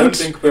 you can't. I don't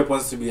think Pep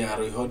wants to be a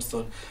Roy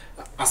Hodgson.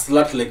 A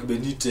slut like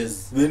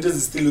Benitez. Benitez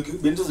is still looking.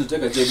 Benitez will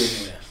take a job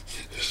anywhere.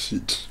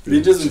 Shit.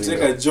 Benitez will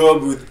take a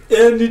job with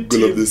any team.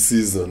 Goal of the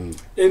season.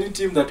 Any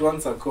team that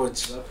wants a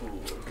coach.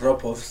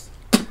 Drop-offs.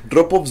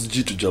 Drop-offs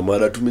jitu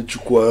jamada.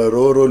 Tumechukua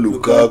Roro,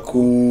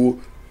 Lukaku.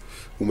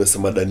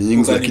 Umesema Danny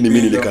Ings lakini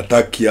mimi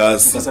nilikataa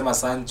kiasi. Ukasema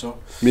Sancho.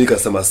 Mimi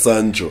nikasema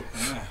Sancho.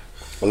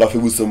 Alafu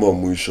hebu sema wa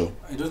mwisho.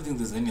 I don't think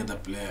there's any other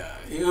player.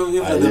 If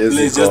other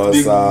player is just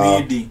being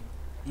needy.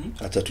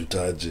 Acha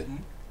tutaje.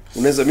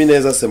 Mimi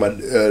naweza sema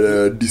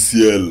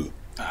DCL.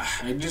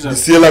 I did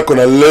DCL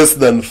akona less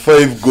than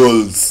 5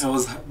 goals.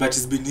 But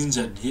he's been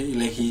injured. He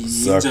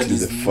exactly injured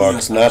his the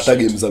facts. Na hata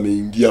games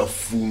ameingia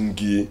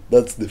fungi.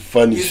 That's the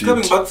funny he's shit.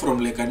 He's coming back from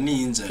like a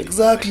knee injury.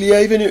 Exactly.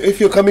 Yeah, even if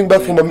you're coming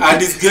back from a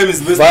and his game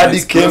is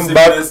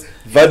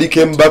Vardy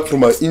came back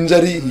from an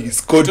injury. He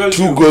scored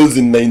 2 goals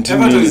in 19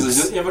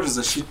 minutes. Everton is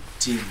a shit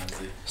team.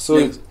 So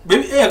like,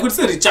 maybe I could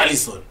say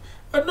Richarlison,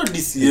 but not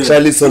this year.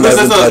 Richarlison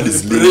hasn't had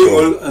his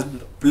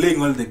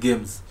playing all the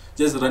games,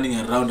 just running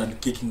around and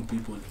kicking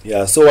people.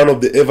 Yeah, so one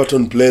of the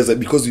Everton players,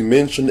 because we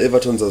mentioned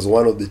Everton as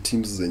one of the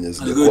teams zenye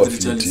zilikuwa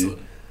fiti.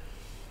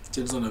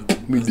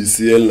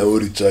 DCL na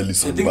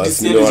Richarlison. I think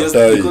DCL just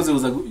because it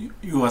was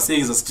you were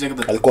saying is a striker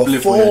that alikuwa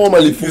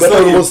alifunga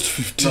almost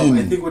 15. No,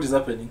 I think what is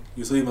happening,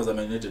 you saw him as a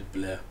Man United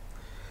player.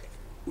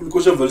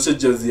 Ulikosha valisha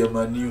jersey ya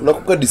Man U.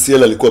 Unakumbuka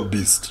DCL alikuwa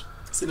beast.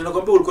 Si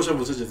ninakwambia ulikosha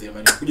valisha jersey ya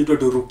Man U. Kuja tu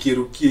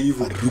arukie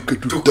hivyo. Ruke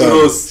tu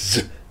cross.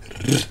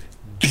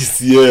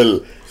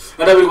 DCL.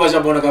 Hata vile kwa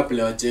shambona kama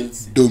player wa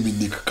Chelsea.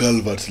 Dominic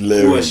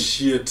Calvert-Lewin. Oh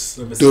shit.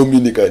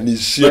 Dominic ni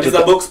shit. But he's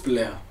a box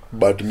player.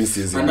 But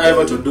misses. And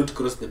Everton don't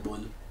cross the ball.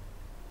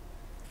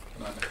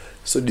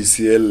 So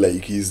DCL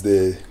like he's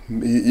the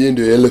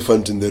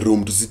elephant in the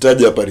room.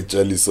 Tusitaje hapa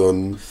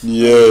Richarlison.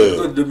 Yeah.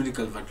 Not Dominic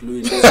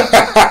Calvert-Lewin.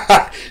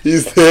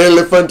 He's the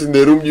elephant in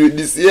the room. You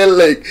DCL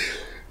like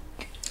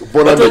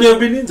mbona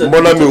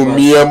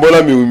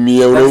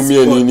ameumia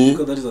unaumia nini?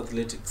 Because that is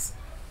athletics.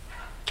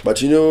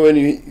 But you know when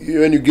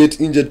you get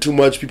injured too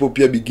much, people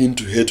pia begin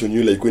to hate on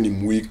you like when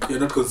you're weak. You're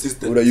not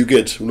consistent.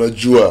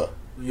 Unajua.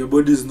 Your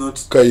body is not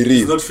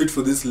fit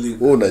for this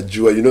league. Oh,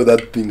 unajua. You know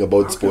that thing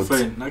about okay, sports.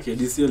 Fine. Okay,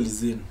 DCL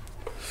is in.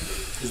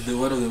 Is the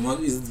one of the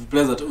most is the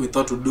players that we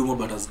thought would do more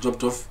but has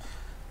dropped off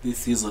this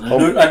season.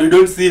 And we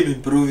don't see him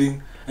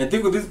improving. I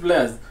think with these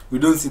players, we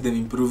don't see them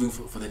improving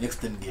for the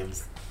next 10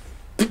 games.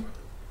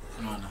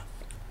 No.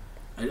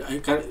 I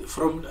can't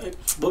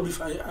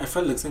I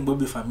felt like saying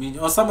Bobby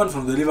Firmino or someone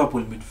from the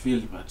Liverpool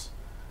midfield, but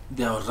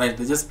they are right.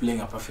 They're just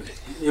playing a perfect.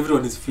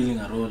 Everyone is filling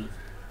a role.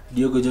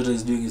 Diogo Jota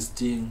is doing his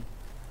thing.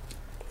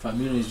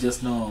 Firmino is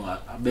just now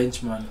a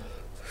benchman.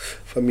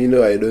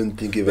 Firmino, I don't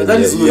think even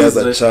he has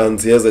a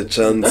chance. He has a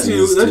chance.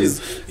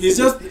 He's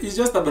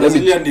just a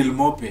Brazilian Neil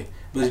Mope,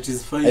 but it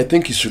is fine. I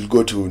think he should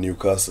go to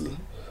Newcastle.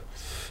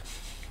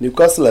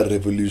 Newcastle are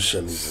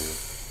revolutionizing.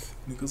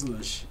 Newcastle are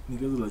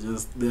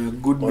just they are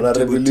good. On a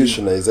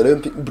revolutionize. I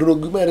don't think Bruno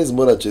Guimaraes is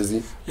more a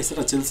Chelsea.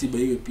 Sasa Chelsea by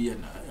hiyo pia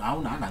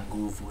hauna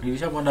nguvu.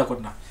 Nilishamwona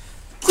kona.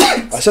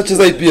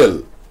 Ashacheza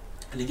IPL.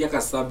 Aliingia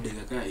ka sub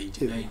dakika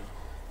 89.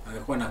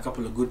 Akakuwa na a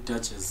couple of good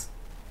touches.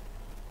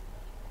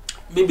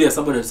 Maybe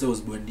somebody else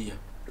was Buendia.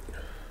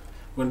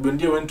 When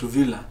Buendia went to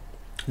Villa,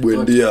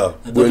 Buendia.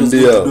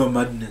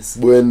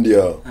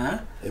 Huh?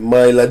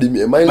 Emile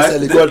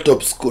alikuwa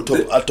top assist.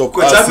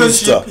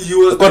 He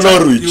was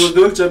the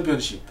whole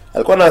championship.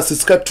 Alikuwa na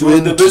assist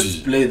 20. The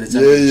best player the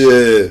championship.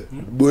 Yeah.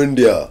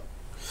 Buendia.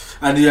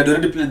 And he had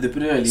already played the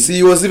Premier League. See,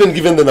 he was even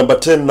given the number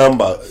 10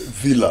 number,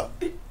 Villa.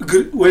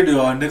 When they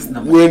were our next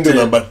number 10. When the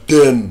number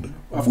 10.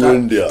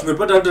 Buendia.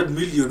 Tumepata 100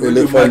 million.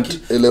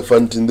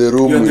 Elephant in the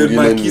room. You're the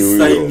marquee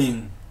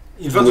signing.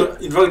 In fact,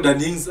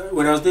 the Ings,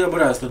 when I was talking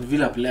about Aston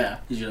Villa player,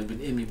 it should have been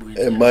Emi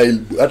Buendia. Emile,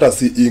 hata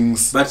si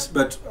Ings.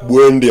 But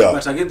Buendia.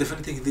 But again, the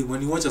funny thing is,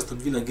 when you watch Aston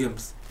Villa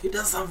games, he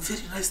does some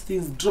very nice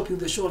things, dropping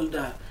the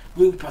shoulder,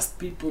 going past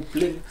people,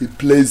 playing. He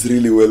plays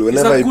really well.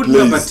 Whenever he plays, he's a good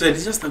number 10.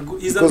 He's just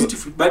he's a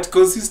beautiful, but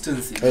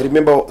consistency. I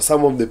remember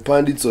some of the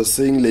pundits were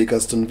saying like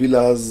Aston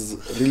Villa has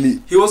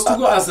really. He was to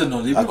go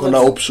Arsenal.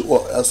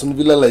 Aston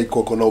Villa like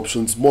wakona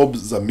options mob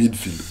za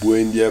midfield.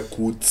 Buendia,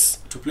 Kutz.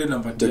 To play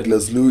number 10.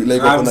 Douglas Louis,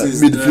 like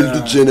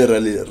midfield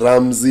generally.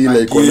 Ramsey,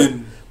 like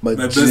McGinn,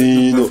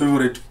 McGinn, my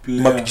favorite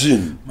player.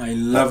 McGinn. My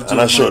love John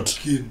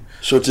McGinn.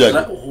 Shot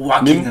yake.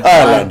 Nim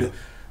Ireland.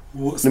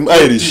 Nim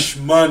Irish.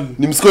 Man.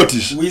 Nim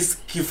Scottish.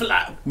 Whiskey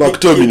flat.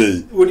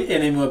 McTominay. Uni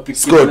enemy wa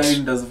Peaky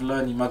Blinders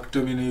fulani,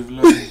 McTominay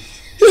fulani.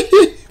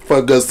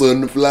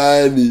 Ferguson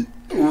fulani.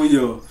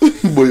 Huyo.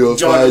 Boyo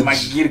John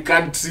McGinn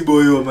country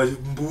boyo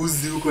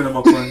mbuzi huko na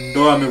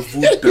makondo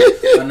amevuta.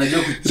 Anajua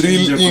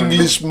kuchinja. Real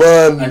English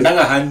man.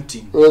 Anataka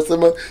hunting.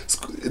 Wanasema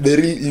the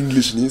real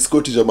English ni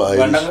Scottish ama Irish.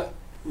 Wanataka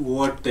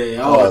wote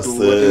hao watu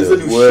wote. Hizo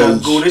ni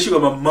ushoga unaishi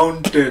kwa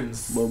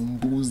mountains.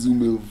 Mambuzi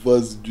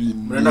umevaa sijui.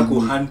 Mnaenda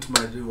kuhunt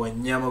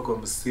wanyama kwa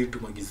msitu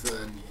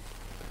magizani.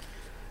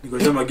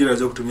 Nikoja Magira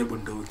anajua kutumia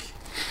bunduki.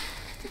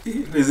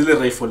 Ni zile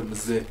rifle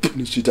mzee.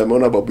 Ni shit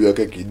ameona babu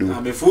yake kidu.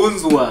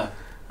 Amefunzwa.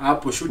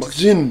 Hapo shoot.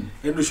 McGinn.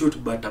 Endo shoot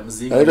bata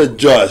mzinga. Anaitwa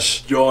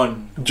Josh. John.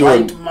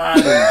 White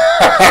man.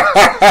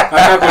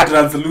 Hata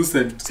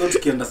translucent. So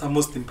tukienda some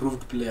most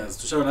improved players.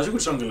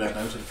 Tushongelea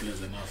na yote players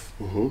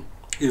enough.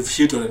 If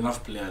shit or enough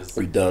players.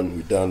 We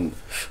done.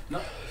 No.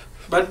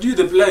 But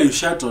the player you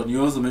shot on,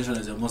 you also mentioned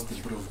as your most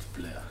improved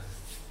player.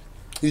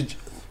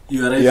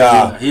 You are right.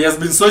 Yeah. He has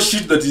been so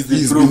shit that he's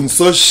improved. Been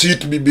so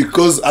shit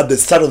because at the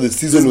start of the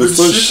season was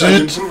so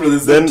shit.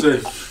 Then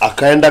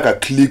akaenda ka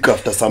click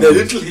after some. The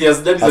little he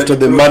has done is after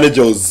the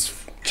manager was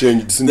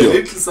changed. The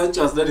little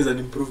Sanchez has done is an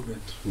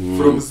improvement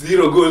from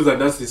 0 goals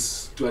and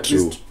assists to at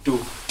least 2.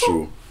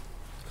 True.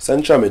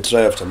 Sancho may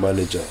try after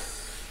manager.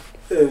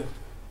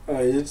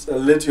 I'll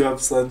let you have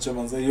Sancho,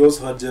 man. He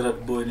also had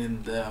Gerard Bowen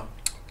in there.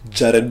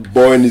 Jared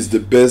Bowen is the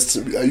best.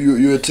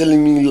 You are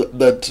telling me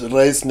that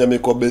Rice ni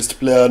amekuwa best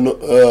player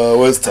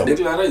West Ham.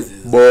 Declan Rice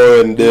is.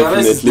 Bowen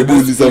definitely.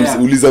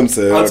 Uliza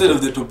mse. Outside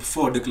of the top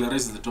 4, Declan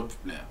Rice is the top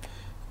player.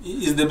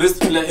 He is the best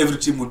player every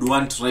team would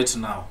want right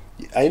now.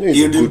 I know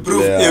he's a good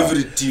player.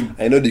 Every team.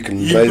 I know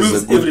Declan Rice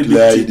is a good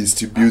player. He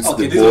distributes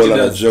the ball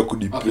and anajua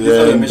kudepend.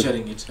 Okay,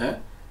 measuring it,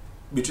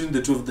 between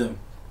the two of them.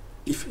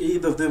 If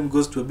either of them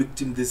goes to a big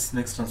team this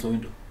next transfer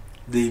window,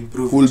 they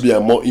improve. Who will be a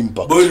more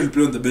impact? Bowen will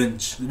play on the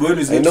bench.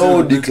 I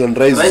know Declan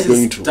Rice is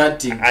going to.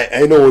 Starting.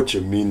 I know what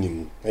you're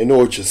meaning. I know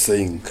what you're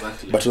saying.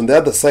 Exactly. But on the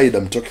other side,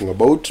 I'm talking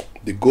about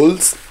the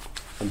goals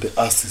and the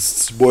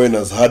assists Bowen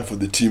has had for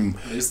the team.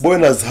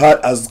 Bowen has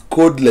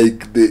scored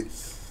like the.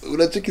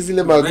 Unacheki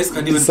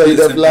zile side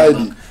of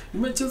Ladi.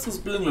 Chelsea was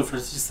playing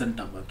Loftus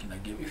center back in a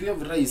game. If you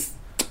have Rice,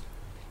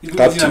 you could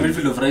in a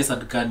midfield of Rice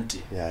and Kante.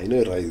 Yeah, I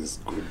know Rice is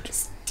good.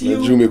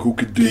 Najua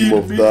umekuki dream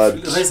of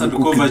that. Rice and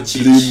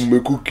Kovacic.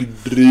 Umekuki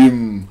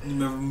dream.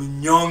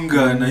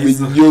 Mnyonga na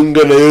hizo.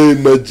 Mnyonga na hiyo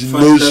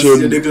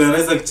imagination. Declan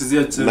Rice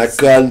akichezea Chelsea. Na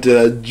Kante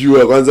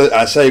najua kwanza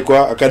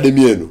ashaikwa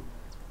academy yenu.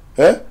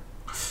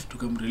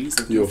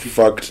 Tukamrelease hiyo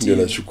fact ndio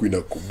nashuku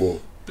inakubo.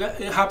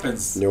 It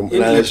happens.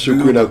 Na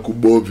nashuku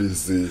inakubo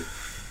visi.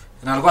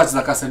 Na alikuwa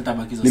anacheza center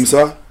back hizo. Ni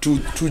msawa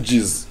 2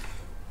 Gs.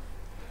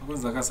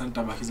 Alikuwa anacheza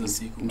center back hizo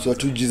siku. Msawa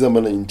 2 Gs ama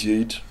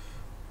 98.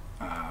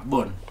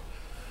 Bon.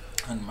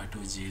 And my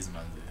 2 Gs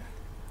man.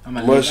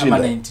 Ama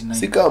 99.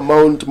 Sika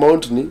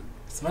Mount ni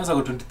Simanza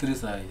kwa 23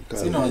 sai.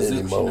 Sina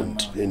wazee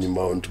ni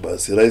Mount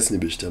basi. Rice ni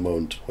best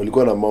Mount.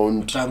 Walikuwa na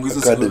Mount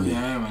Academy.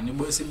 Yeah man, ni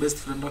boy si best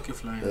friend wake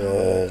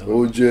flying.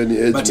 Uje ni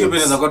edge. But hiyo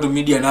inaweza kuwa tu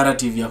media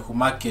narrative ya ku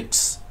market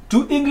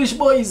two English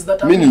boys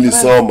that are. Mimi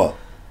nilisoma.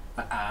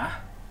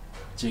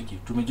 Cheki,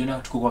 tumejiona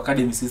tuko kwa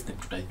academy system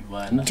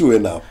tutajuana. Mtu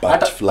wena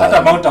apart fly.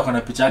 Hata Mount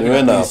akona picha yake.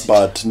 Niwe na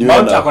apart.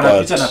 Mount akona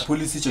picha na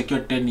police chekio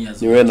 10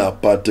 years. Niwe na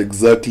apart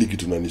exactly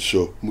kitu nani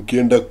show.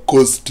 Mkienda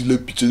coast ile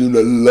picha ni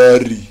una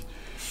Larry.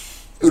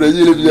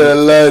 Unajua ile picha ya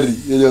Larry.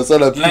 Yenye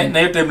sana picha. Na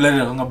hiyo time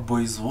Larry akanga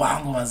boys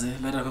wangu wazee.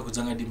 Larry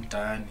akakujanga hadi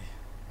mtaani.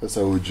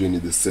 Sasa uje ni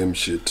the same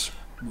shit.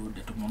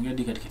 Buda tumeongea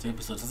hadi katika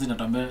episode. Sasa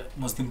inatuambia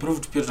most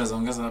improved pia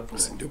tutaongeza hapo.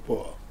 Ndio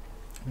poa.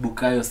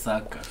 Bukayo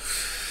Saka.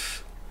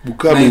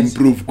 Bukayo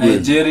improve kweli.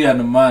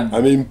 Nigerian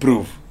man.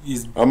 Improve.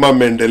 Ama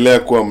ameendelea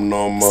kuwa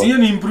mnoma. Sio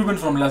ni improvement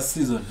from last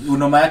season.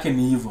 Unoma yake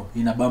ni hivyo.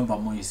 Inabamba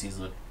more hii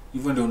season.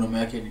 Hivyo ndio unoma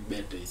yake ni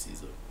better hii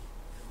season.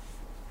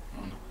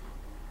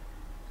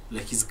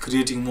 Like he's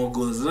creating more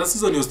goals. Last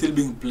season you're still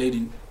being played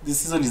in.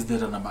 This season is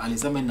better number.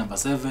 Alisema in number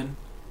 7.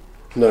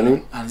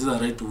 Nani? And he's a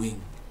right wing.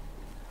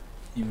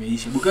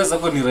 Imeisha. Bukayo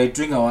Saka ni right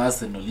wing wa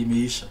Arsenal.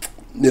 Imeisha.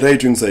 Ni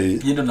right wing sahi.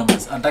 Yeye ndo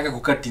numbers. Anataka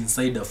kucut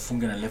inside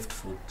afunge na left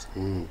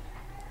foot.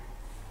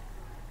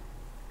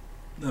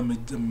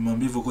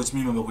 Mwambie coach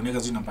mimi mambo kuneka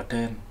zui number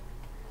 10.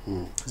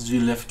 Zui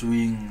left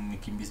wing,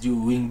 nikimbizi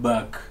wing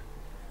back.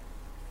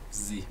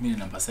 Mimi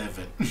number 7.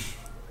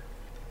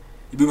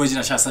 Ibi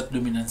imagine sha set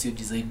dominance your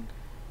design,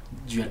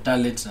 your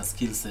talent na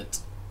skill set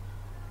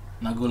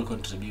na goal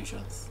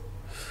contributions.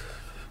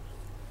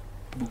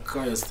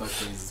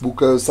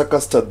 Bukayo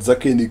Saka stats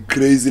zake ni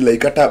crazy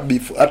like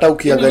hata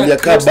ukiangalia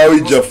kabao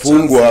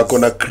ijafungwa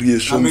akona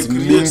creations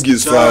mingi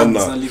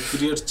sana.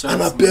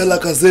 Anapea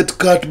Lacazette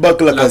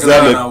cutback, Lacazette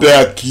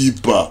amepea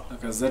keeper.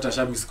 Lacazette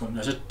asha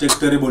take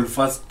terrible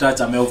first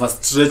touch, ame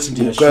overstretch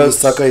ndio. Bukayo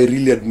Saka, I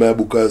really admire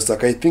Bukayo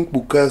Saka. I think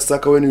Bukayo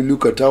Saka when you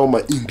look at how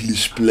my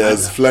English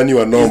players flani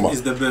wa noma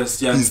is the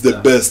best. Yeah, he's the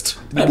best.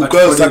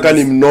 Bukayo Saka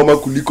ni mnoma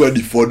kuliko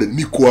hadi Foden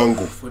ni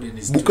kwangu.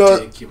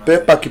 Bukayo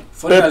Pepa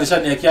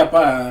alishaniakia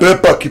hapa.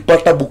 Pepa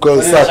kipata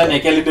Bukayo Saka.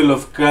 Alishaniakia little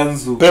of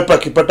Kanzu. Pepa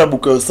kipata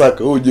Bukayo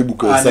Saka. Je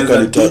Bukayo Saka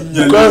ni tatu.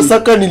 Bukayo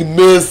Saka ni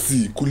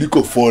Messi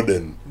kuliko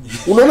Foden.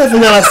 Unaona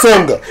venye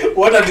anasonga?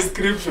 What a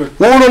description.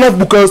 Wewe unaona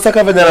Bukayo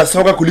Saka venye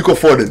anasonga kuliko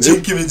Foden?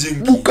 Jinki.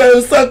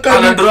 Bukayo Saka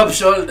ana drop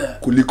shoulder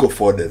kuliko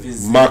Foden.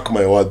 Mark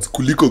my words,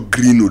 kuliko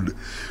Greenwood,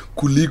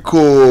 kuliko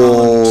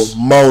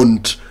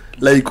Mount.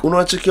 Like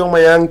unawachekia my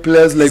young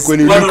players like when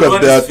you look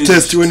at their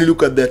test, when you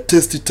look at their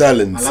testy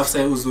talents. Alafu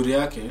sasa uzuri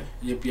yake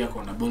yeye pia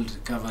kuna ball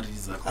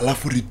recoveries zako.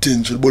 Alafu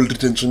ball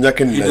retention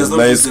yake ni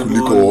nice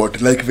kuliko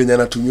what. Like venye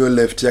anatumia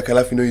left yake,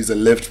 alafu he's a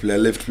left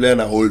player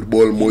na hold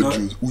ball more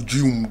juice.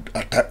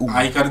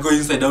 I can go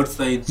inside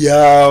outside.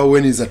 Yeah,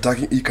 when he's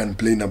attacking he can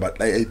play now,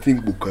 but I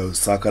think Bukayo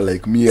Saka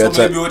like me so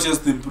maybe what has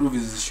to improve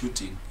is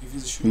shooting. If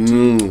he's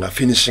shooting,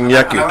 finishing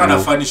yake ana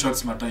funny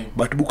shots my time.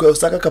 But Bukayo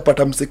Saka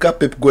kapata mseka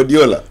Pep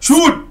Guardiola.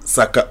 Shoot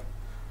Saka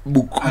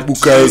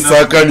Bukayo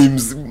Saka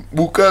ni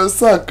Bukayo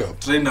Saka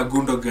trainer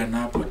Gundogan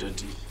hapo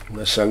tati.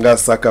 Unashangaa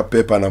Saka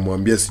Pep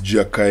anamwambia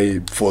sijui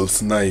akae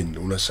false 9.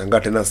 Unashangaa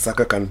tena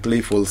Saka can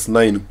play false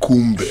 9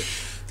 kumbe.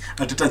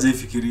 Ateta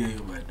haifikiria hiyo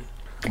bado.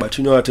 But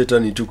you know Ateta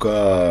ni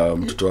tuka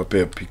mtoto wa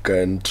Pep, he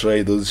can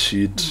try those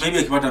shit. Maybe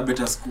akipata a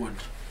better squad.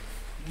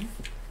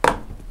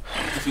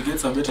 If he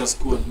gets a better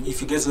squad, if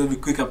he gets maybe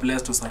quicker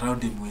players to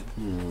surround him with,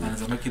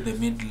 and make it the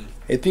middle.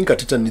 I think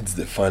Ateta needs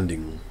the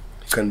funding.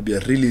 can be a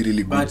really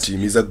really good team.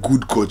 He's a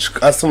good coach.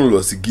 Arsenal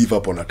was give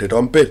up on Arteta.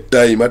 Wampe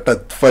time hata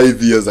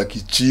 5 years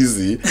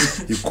akichizi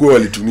ikuwa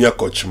walitumia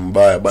coach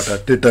mbaya, but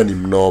Arteta ni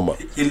mnoma.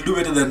 He'll do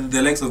better than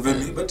the likes of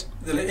Emery, but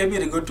the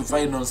Emery got to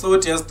final. So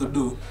what he has to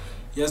do,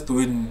 he has to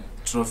win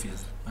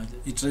trophies.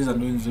 He tries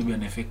and wins maybe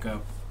an FA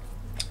Cup.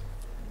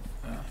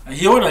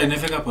 He won an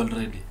FA Cup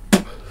already.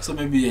 So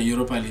maybe a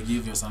Europa League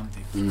give you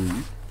something.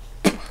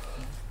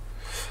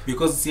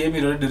 Because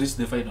Emery already reached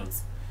the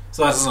finals.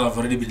 So Arsenal have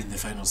already been in the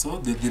finals. So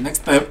the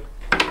next step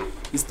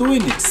is to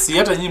win it. See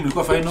hata nyinyi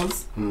mlikuwa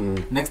finals.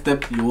 Next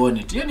step you won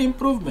it. Yani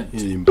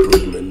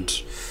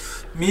improvement.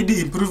 Midi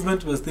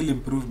improvement was still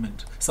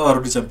improvement. So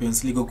warudi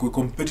Champions League kwa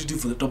competitive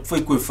for the top 4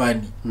 ikuwe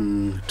funny.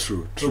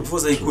 True. Top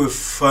 4 ikuwe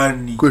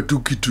funny. Kwa tu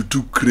kitu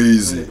too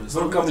crazy.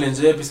 So kama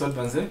enjoy episode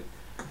manze.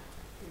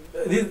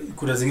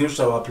 Kuna zingine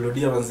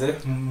tutawa-uploadia manze.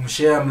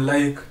 Mshare,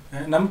 mlike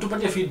na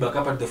mtupatie feedback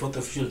hapa at the fourth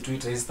official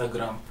Twitter,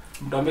 Instagram.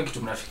 Mtuambie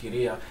kitu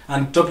mnafikiria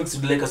and topics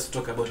you'd like us to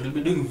talk about. We'll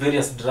be doing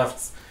various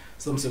drafts.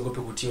 So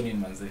msiogope kutune in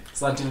manze.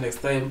 So until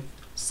next time.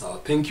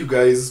 So thank you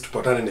guys.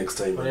 Tupatane next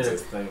time.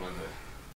 Next time manze.